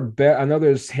 What are I know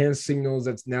there's hand signals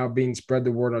that's now being spread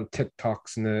the word on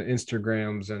TikToks and the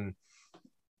Instagrams and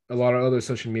a lot of other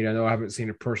social media. I know I haven't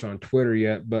seen a person on Twitter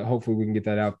yet, but hopefully we can get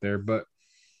that out there. But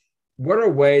what are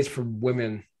ways for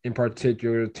women in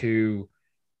particular to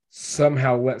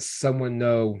somehow let someone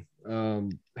know,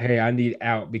 hey, I need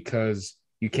out because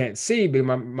you can't see, but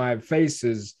my face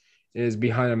is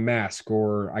behind a mask,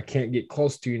 or I can't get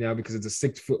close to you now because it's a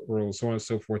 6 foot rule, so on and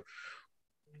so forth.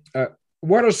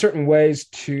 What are certain ways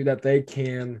that they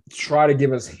can try to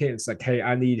give us hints like, hey,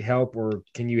 I need help, or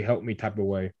can you help me type of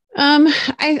way?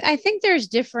 I think there's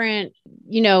different,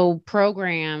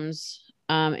 programs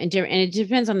and it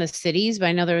depends on the cities, but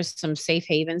I know there was some safe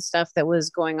haven stuff that was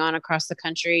going on across the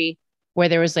country where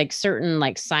there was like certain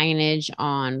like signage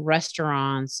on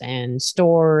restaurants and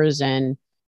stores and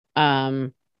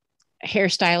um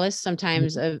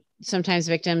hairstylists. Sometimes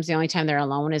victims, the only time they're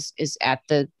alone is at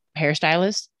the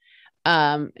hairstylist.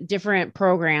 Different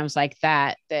programs like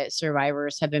that that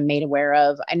survivors have been made aware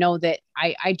of. I know that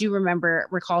I do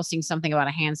recall seeing something about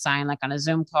a hand sign like on a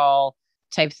Zoom call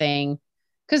type thing.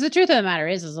 Because the truth of the matter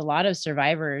is a lot of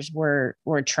survivors were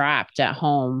trapped at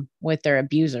home with their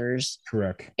abusers.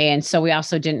 Correct. And so we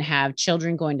also didn't have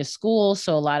children going to school.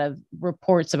 So a lot of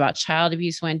reports about child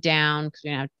abuse went down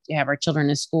because we have our children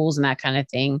in schools and that kind of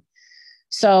thing.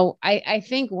 So I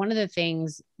think one of the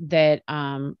things that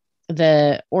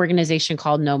the organization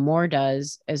called No More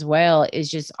does as well is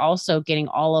just also getting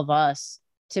all of us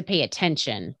to pay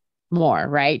attention more,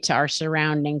 right, to our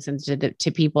surroundings and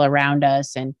to people around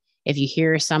us. And if you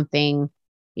hear something,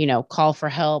 call for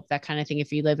help, that kind of thing.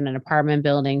 If you live in an apartment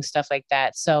building, stuff like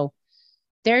that. So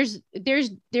there's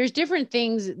different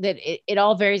things that it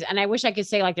all varies. And I wish I could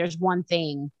say like there's one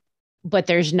thing, but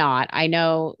there's not. I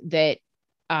know that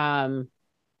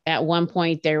at one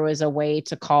point there was a way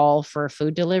to call for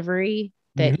food delivery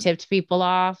that tipped people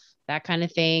off, that kind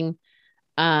of thing.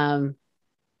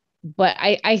 But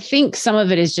I think some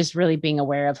of it is just really being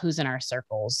aware of who's in our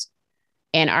circles.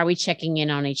 And are we checking in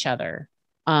on each other?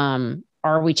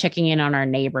 Are we checking in on our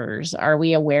neighbors? Are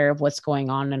we aware of what's going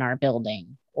on in our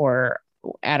building or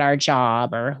at our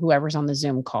job or whoever's on the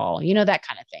Zoom call? That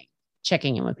kind of thing.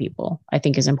 Checking in with people, I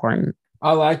think, is important.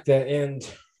 I like that. And,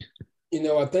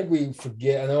 I think we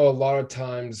forget, I know a lot of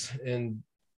times, and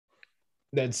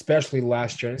that especially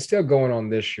last year, and it's still going on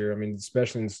this year. I mean,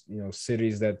 especially in,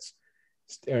 cities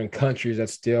in countries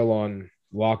that's still on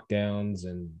lockdowns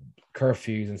and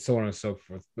curfews and so on and so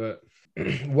forth. But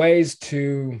ways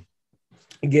to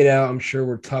get out, I'm sure,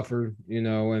 were tougher,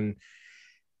 and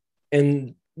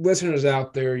listeners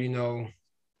out there,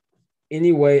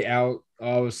 any way out,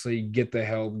 obviously get the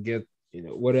help, get,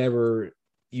 whatever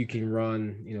you can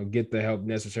run, get the help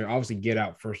necessary. Obviously get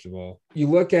out first of all. You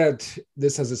look at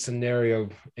this as a scenario,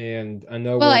 and I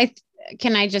know. Well,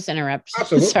 can I just interrupt?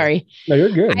 Absolutely. Sorry. No, you're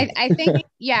good. I think,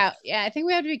 yeah, I think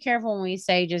we have to be careful when we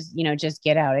say just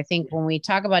get out. I think when we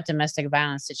talk about domestic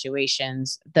violence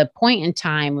situations, the point in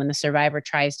time when the survivor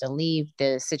tries to leave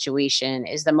the situation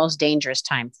is the most dangerous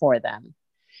time for them.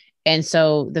 And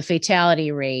so the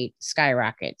fatality rate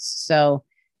skyrockets. So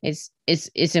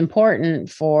it's important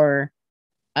for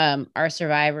our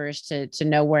survivors to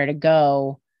know where to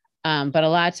go. But a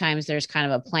lot of times there's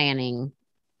kind of a planning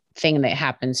thing that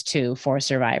happens too for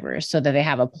survivors so that they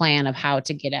have a plan of how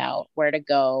to get out, where to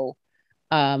go,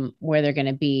 where they're going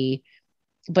to be.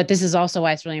 But this is also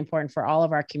why it's really important for all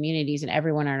of our communities and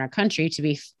everyone in our country to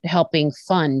be helping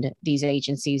fund these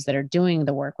agencies that are doing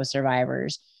the work with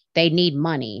survivors. They need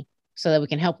money so that we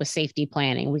can help with safety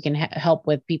planning. We can help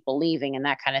with people leaving and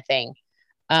that kind of thing.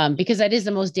 Because that is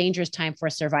the most dangerous time for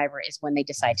a survivor is when they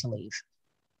decide to leave.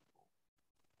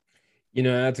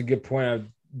 That's a good point. I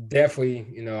definitely,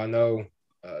 I know,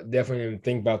 definitely didn't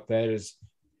think about that.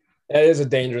 That is a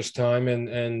dangerous time.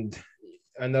 And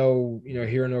I know,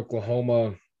 here in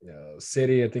Oklahoma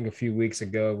City, I think a few weeks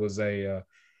ago was a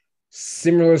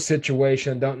similar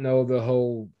situation. Don't know the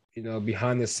whole,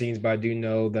 behind the scenes, but I do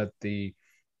know that the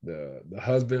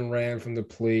husband ran from the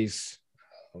police.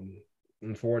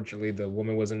 Unfortunately, the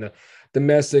woman was in a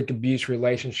domestic abuse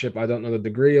relationship. I don't know the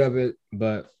degree of it,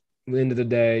 but at the end of the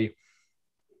day,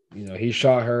 he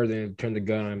shot her, then turned the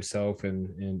gun on himself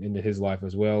and into his life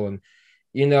as well. And,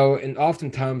 and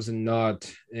oftentimes and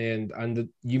not, and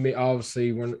you may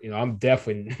obviously, I'm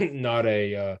definitely not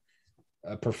a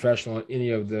professional on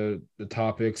any of the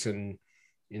topics. And,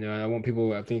 I want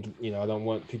people, I think, I don't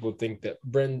want people to think that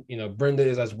Brenda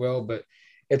is as well, but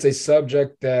it's a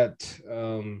subject that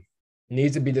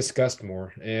needs to be discussed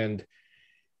more. And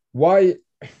why,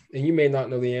 and you may not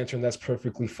know the answer, and that's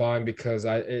perfectly fine, because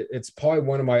it's probably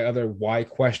one of my other why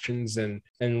questions. And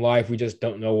in life, we just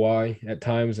don't know why at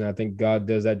times. And I think God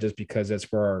does that just because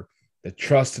that's where the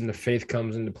trust and the faith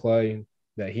comes into play,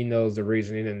 that he knows the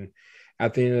reasoning. And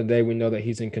at the end of the day, we know that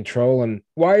he's in control. And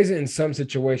why is it in some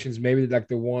situations, maybe like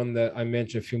the one that I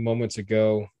mentioned a few moments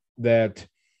ago, that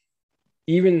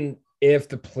even if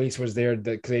the police was there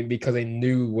because they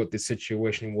knew what the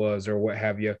situation was or what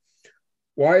have you,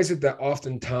 why is it that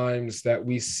oftentimes that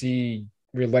we see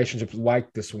relationships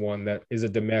like this one that is a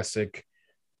domestic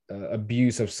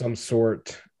abuse of some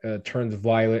sort turns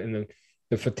violent, and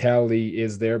the fatality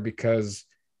is there because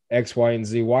X, Y, and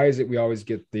Z? Why is it we always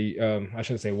get the I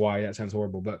shouldn't say why, that sounds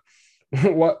horrible, but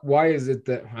why is it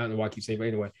that I don't know why I keep saying, but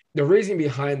anyway, the reason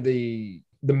behind the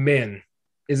men,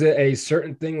 is it a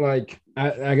certain thing? Like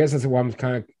I guess that's why I'm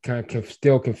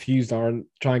still confused on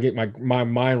trying to get my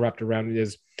mind wrapped around it.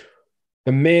 Is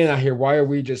the man out here? Why are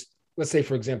we just, let's say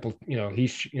for example, he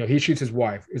shoots his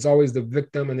wife. It's always the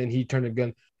victim, and then he turned a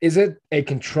gun. Is it a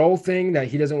control thing that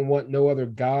he doesn't want no other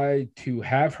guy to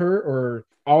have her, or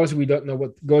obviously we don't know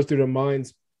what goes through their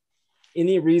minds?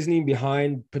 Any reasoning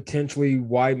behind potentially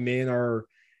why men are,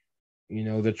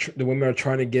 the women are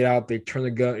trying to get out, they turn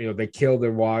the gun, they kill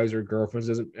their wives or girlfriends,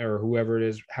 or whoever it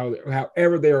is,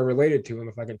 however they are related to them,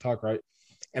 if I can talk right,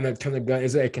 and then turn the gun?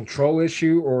 Is it a control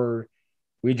issue, or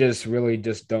we just really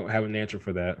just don't have an answer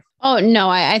for that? Oh, no,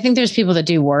 I think there's people that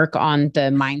do work on the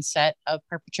mindset of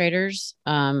perpetrators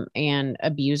and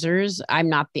abusers. I'm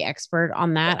not the expert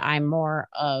on that. I'm more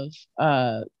of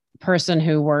a person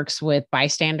who works with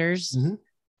bystanders. Mm-hmm.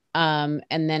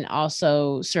 And then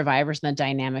also survivors and the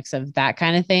dynamics of that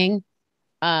kind of thing.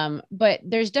 But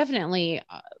there's definitely,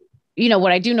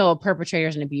 what I do know of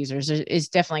perpetrators and abusers is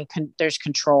definitely there's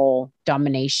control,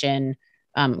 domination,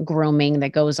 grooming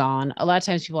that goes on. A lot of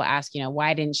times people ask,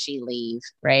 why didn't she leave?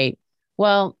 Right.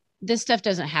 Well, this stuff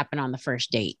doesn't happen on the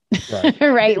first date, Right?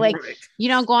 right? Like Right. you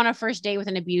don't go on a first date with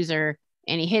an abuser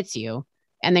and he hits you.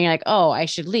 And then you're like, oh, I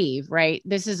should leave. Right.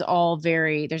 This is all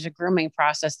there's a grooming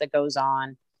process that goes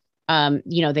on.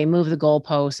 They move the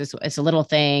goalposts. It's a little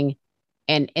thing.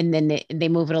 And then they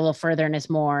move it a little further, and it's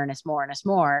more and it's more and it's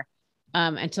more.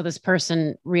 Until this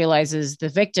person realizes, the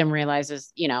victim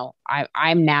realizes,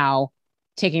 I'm now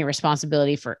taking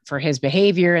responsibility for his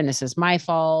behavior, and this is my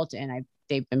fault. And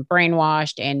they've been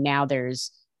brainwashed. And now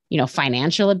there's,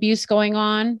 financial abuse going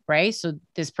on. Right. So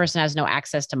this person has no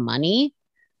access to money.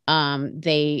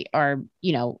 They are,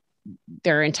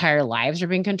 their entire lives are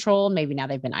being controlled. Maybe now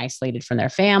they've been isolated from their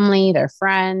family, their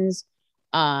friends.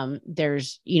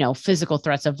 There's, physical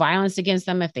threats of violence against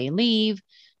them if they leave.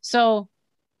 So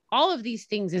all of these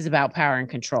things is about power and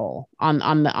control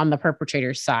on the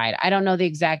perpetrator's side. I don't know the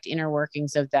exact inner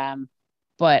workings of them,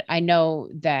 but I know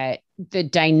that the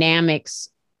dynamics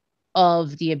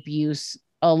of the abuse,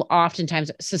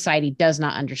 oftentimes society does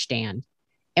not understand.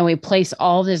 And we place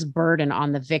all this burden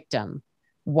on the victim.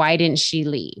 Why didn't she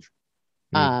leave?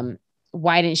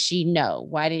 Why didn't she know?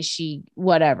 Why didn't she,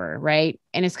 whatever, right?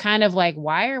 And it's kind of like,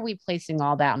 why are we placing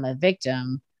all that on the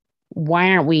victim?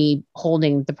 Why aren't we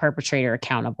holding the perpetrator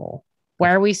accountable?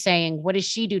 Why are we saying, what did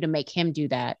she do to make him do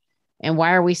that? And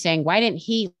why are we saying, why didn't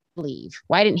he leave?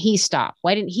 Why didn't he stop?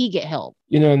 Why didn't he get help?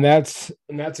 And that's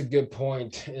a good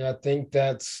point. And I think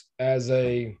that's as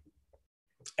a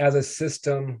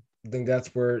system, I think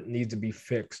that's where it needs to be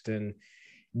fixed, and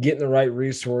getting the right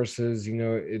resources.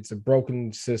 It's a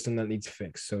broken system that needs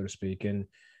fixed, so to speak. And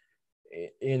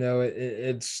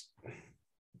it's,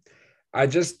 I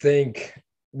just think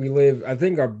I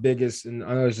think our biggest, and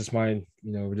I know it's just my,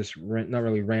 just not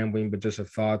really rambling, but just a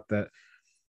thought that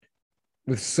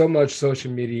with so much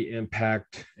social media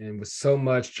impact and with so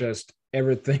much just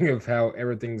everything of how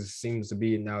everything seems to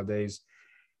be nowadays,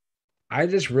 I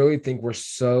just really think we're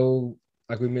so,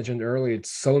 like we mentioned earlier,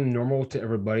 it's so normal to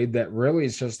everybody that really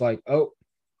it's just like, oh,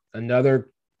 another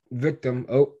victim,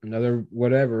 oh, another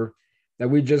whatever, that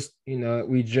we just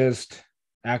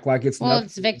act like it's nothing.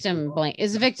 It's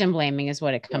victim blaming is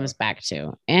what it comes back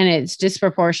to. And it's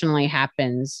disproportionately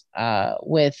happens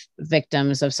with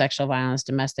victims of sexual violence,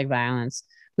 domestic violence.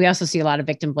 We also see a lot of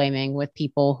victim blaming with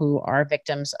people who are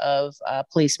victims of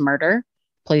police murder,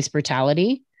 police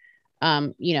brutality.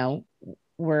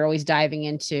 We're always diving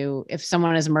into, if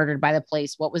someone is murdered by the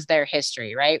police, what was their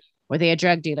history, right? Were they a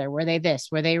drug dealer? Were they this?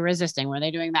 Were they resisting? Were they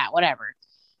doing that? Whatever.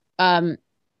 But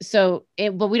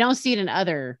we don't see it in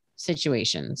other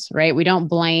situations, right? We don't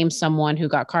blame someone who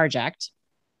got carjacked.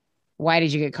 Why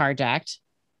did you get carjacked?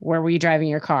 Where were you driving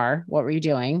your car? What were you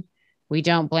doing? We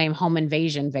don't blame home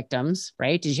invasion victims,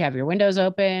 right? Did you have your windows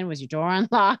open? Was your door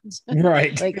unlocked?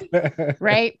 Right.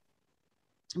 Right.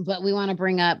 But we want to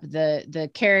bring up the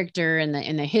character and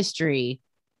the history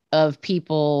of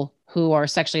people who are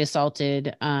sexually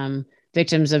assaulted,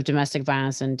 victims of domestic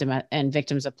violence and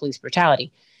victims of police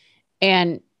brutality.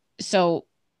 And so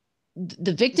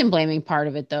the victim blaming part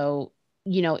of it, though,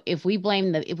 if we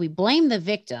blame the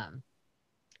victim,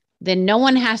 then no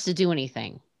one has to do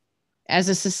anything. As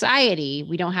a society,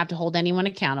 we don't have to hold anyone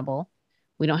accountable.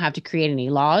 We don't have to create any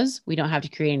laws. We don't have to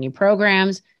create any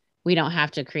programs. We don't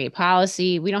have to create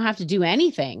policy. We don't have to do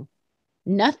anything.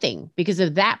 Nothing. Because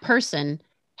if that person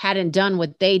hadn't done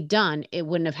what they'd done, it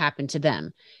wouldn't have happened to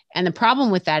them. And the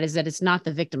problem with that is that it's not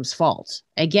the victim's fault.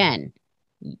 Again,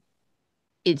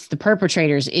 it's the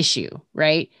perpetrator's issue,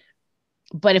 right?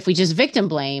 But if we just victim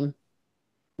blame,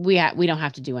 we don't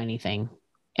have to do anything,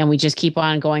 and we just keep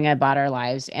on going about our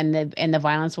lives, and the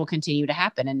violence will continue to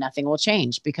happen, and nothing will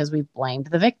change because we've blamed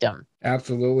the victim.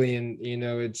 Absolutely. And,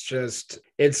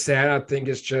 it's sad. I think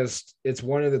it's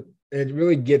one of it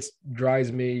really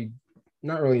drives me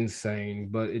not really insane,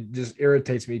 but it just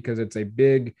irritates me because it's a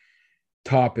big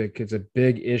topic. It's a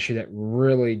big issue that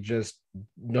really just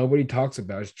nobody talks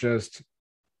about. It's just,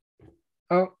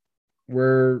 oh,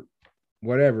 we're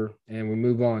whatever. And we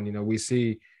move on. We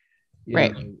see,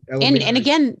 right. And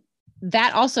again,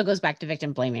 that also goes back to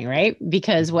victim blaming, right?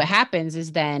 Because what happens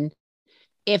is then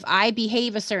if I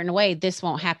behave a certain way, this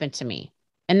won't happen to me.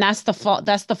 And that's the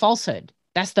falsehood.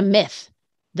 That's the myth.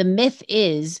 The myth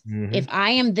is if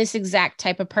I am this exact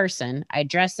type of person, I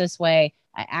dress this way,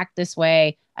 I act this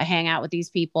way, I hang out with these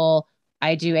people,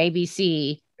 I do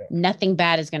ABC, nothing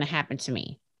bad is going to happen to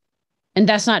me. And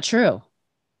that's not true.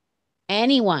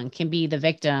 Anyone can be the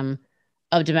victim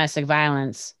of domestic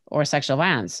violence or sexual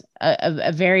violence.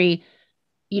 A very,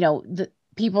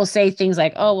 people say things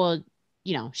like, oh,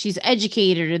 well, she's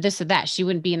educated or this or that. She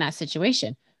wouldn't be in that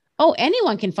situation. Oh,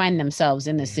 anyone can find themselves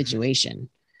in this situation.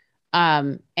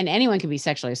 And anyone can be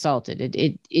sexually assaulted.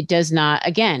 It does not,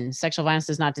 again, sexual violence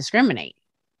does not discriminate.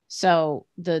 So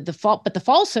the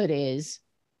falsehood is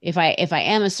if I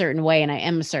am a certain way and I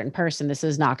am a certain person, this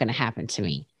is not going to happen to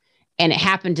me. And it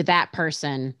happened to that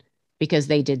person because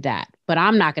they did that, but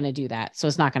I'm not going to do that. So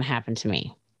it's not going to happen to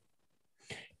me.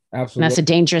 Absolutely. And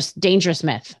that's a dangerous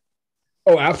myth.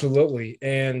 Oh, absolutely.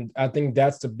 And I think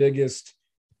that's the biggest,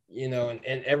 and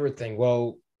everything.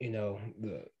 Well,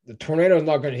 the tornado is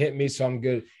not going to hit me, so I'm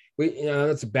good.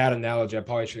 That's a bad analogy. I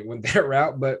probably should have went that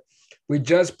route, but we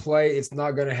just play. It's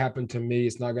not going to happen to me.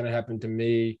 It's not going to happen to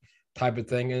me type of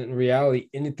thing. And in reality,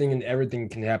 anything and everything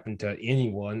can happen to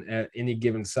anyone at any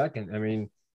given second. I mean,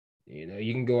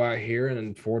 you can go out here and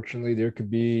unfortunately there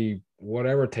could be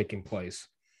whatever taking place.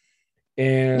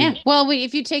 And yeah, well,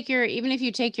 even if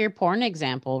you take your porn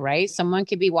example, right? Someone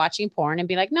could be watching porn and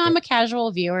be like, no, I'm a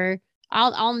casual viewer.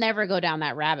 I'll never go down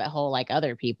that rabbit hole like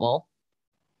other people.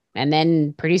 And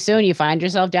then pretty soon you find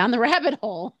yourself down the rabbit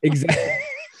hole. Exactly.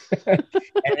 And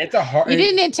it's a hard. You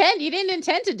didn't intend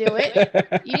to do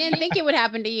it. You didn't think it would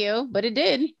happen to you, but it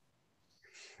did.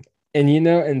 And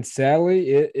and sadly,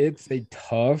 it's a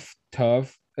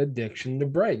tough addiction to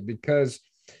break because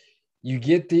you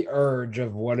get the urge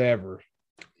of whatever.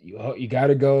 You got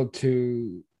to go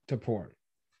to porn.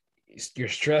 You're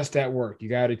stressed at work. You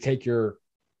got to take your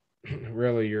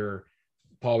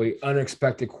probably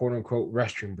unexpected quote unquote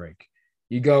restroom break.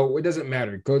 You go, it doesn't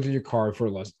matter. Go to your car for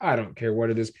less. I don't care what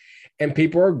it is. And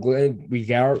people are glad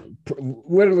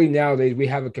literally nowadays we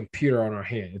have a computer on our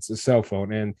hand. It's a cell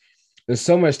phone. And there's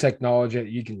so much technology that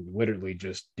you can literally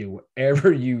just do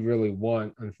whatever you really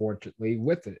want, unfortunately,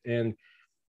 with it. And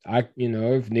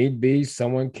if need be,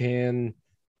 someone can,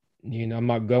 I'm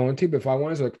not going to, but if I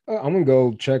want to, I'm going to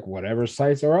go check whatever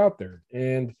sites are out there.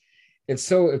 And it's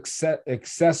so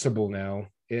accessible now.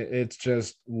 It's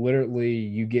just literally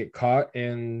you get caught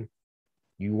and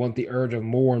you want the urge of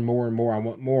more and more and more. I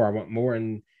want more.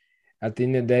 And at the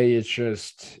end of the day, it's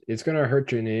going to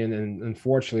hurt you in the end. And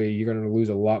unfortunately, you're going to lose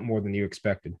a lot more than you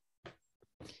expected.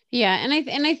 Yeah. And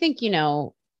I think,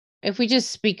 if we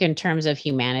just speak in terms of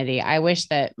humanity, I wish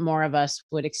that more of us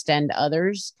would extend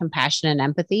others compassion and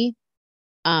empathy,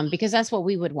 because that's what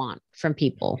we would want from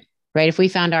people, right? If we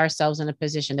found ourselves in a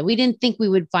position that we didn't think we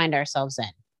would find ourselves in,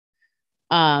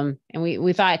 and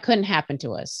we thought it couldn't happen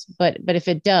to us, but if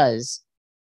it does,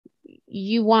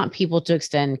 you want people to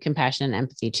extend compassion and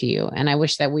empathy to you. And I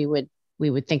wish that we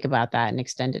would think about that and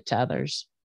extend it to others.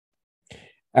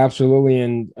 Absolutely.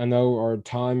 And I know our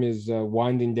time is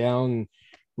winding down.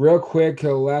 Real quick,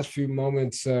 last few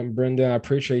moments, Brenda, I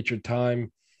appreciate your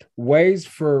time. Ways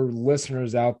for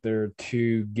listeners out there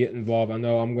to get involved. I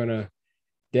know I'm going to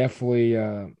definitely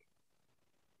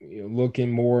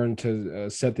looking more into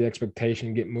set the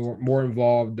expectation, get more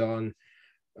involved on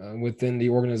within the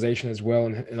organization as well,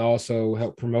 and also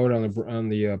help promote on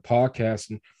the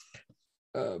podcast.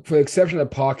 And for the exception of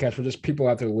the podcast, for just people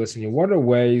out there listening, what are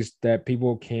ways that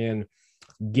people can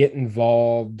get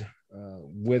involved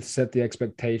with set the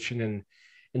expectation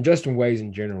and just in ways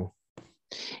in general?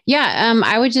 Yeah,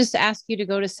 I would just ask you to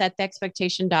go to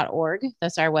settheexpectation.org.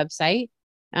 That's our website.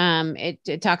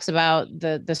 It talks about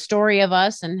the story of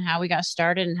us and how we got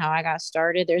started and how I got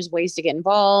started. There's ways to get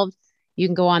involved. You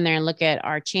can go on there and look at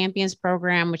our champions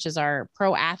program, which is our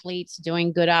pro athletes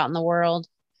doing good out in the world,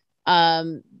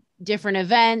 different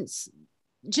events,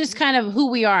 just kind of who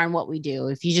we are and what we do.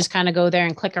 If you just kind of go there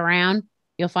and click around,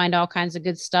 you'll find all kinds of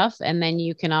good stuff. And then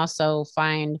you can also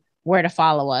find where to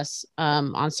follow us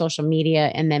on social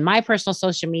media. And then my personal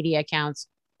social media accounts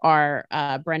are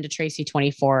Brenda Tracy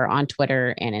 24 on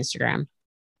Twitter and Instagram.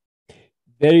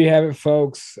 There you have it,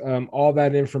 folks. All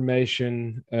that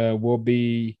information will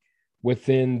be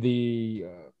within the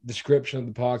description of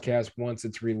the podcast once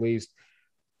it's released.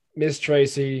 Miss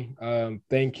Tracy,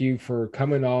 thank you for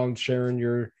coming on, sharing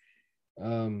your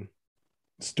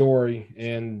story.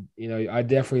 And, I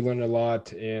definitely learned a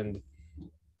lot. And,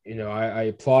 I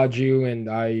applaud you, and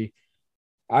I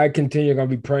continue going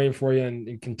to be praying for you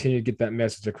and continue to get that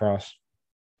message across.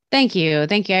 Thank you.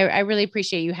 Thank you. I really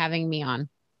appreciate you having me on.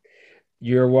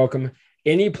 You're welcome.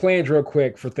 Any plans real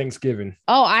quick for Thanksgiving?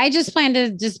 Oh, I just plan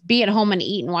to just be at home and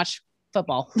eat and watch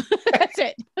football. That's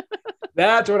it.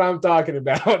 That's what I'm talking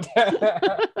about.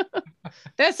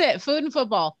 That's it. Food and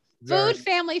football. Food,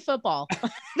 family, football.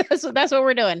 That's what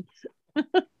we're doing.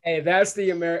 Hey, that's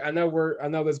the American. I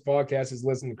know this podcast is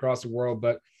listened across the world,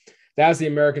 but that's the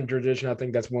American tradition. I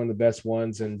think that's one of the best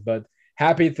ones. But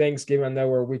happy Thanksgiving. I know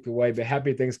we're a week away, but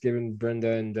happy Thanksgiving,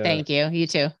 Brenda. And thank you. You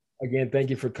too. Again, thank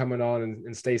you for coming on,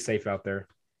 and stay safe out there.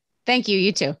 Thank you.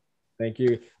 You too. Thank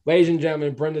you. Ladies and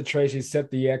gentlemen, Brenda Tracy, Set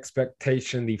the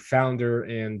Expectation, the founder.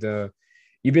 And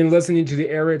you've been listening to the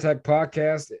Area Tech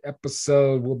Podcast. The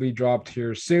episode will be dropped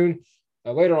here soon,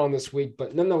 later on this week.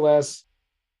 But nonetheless,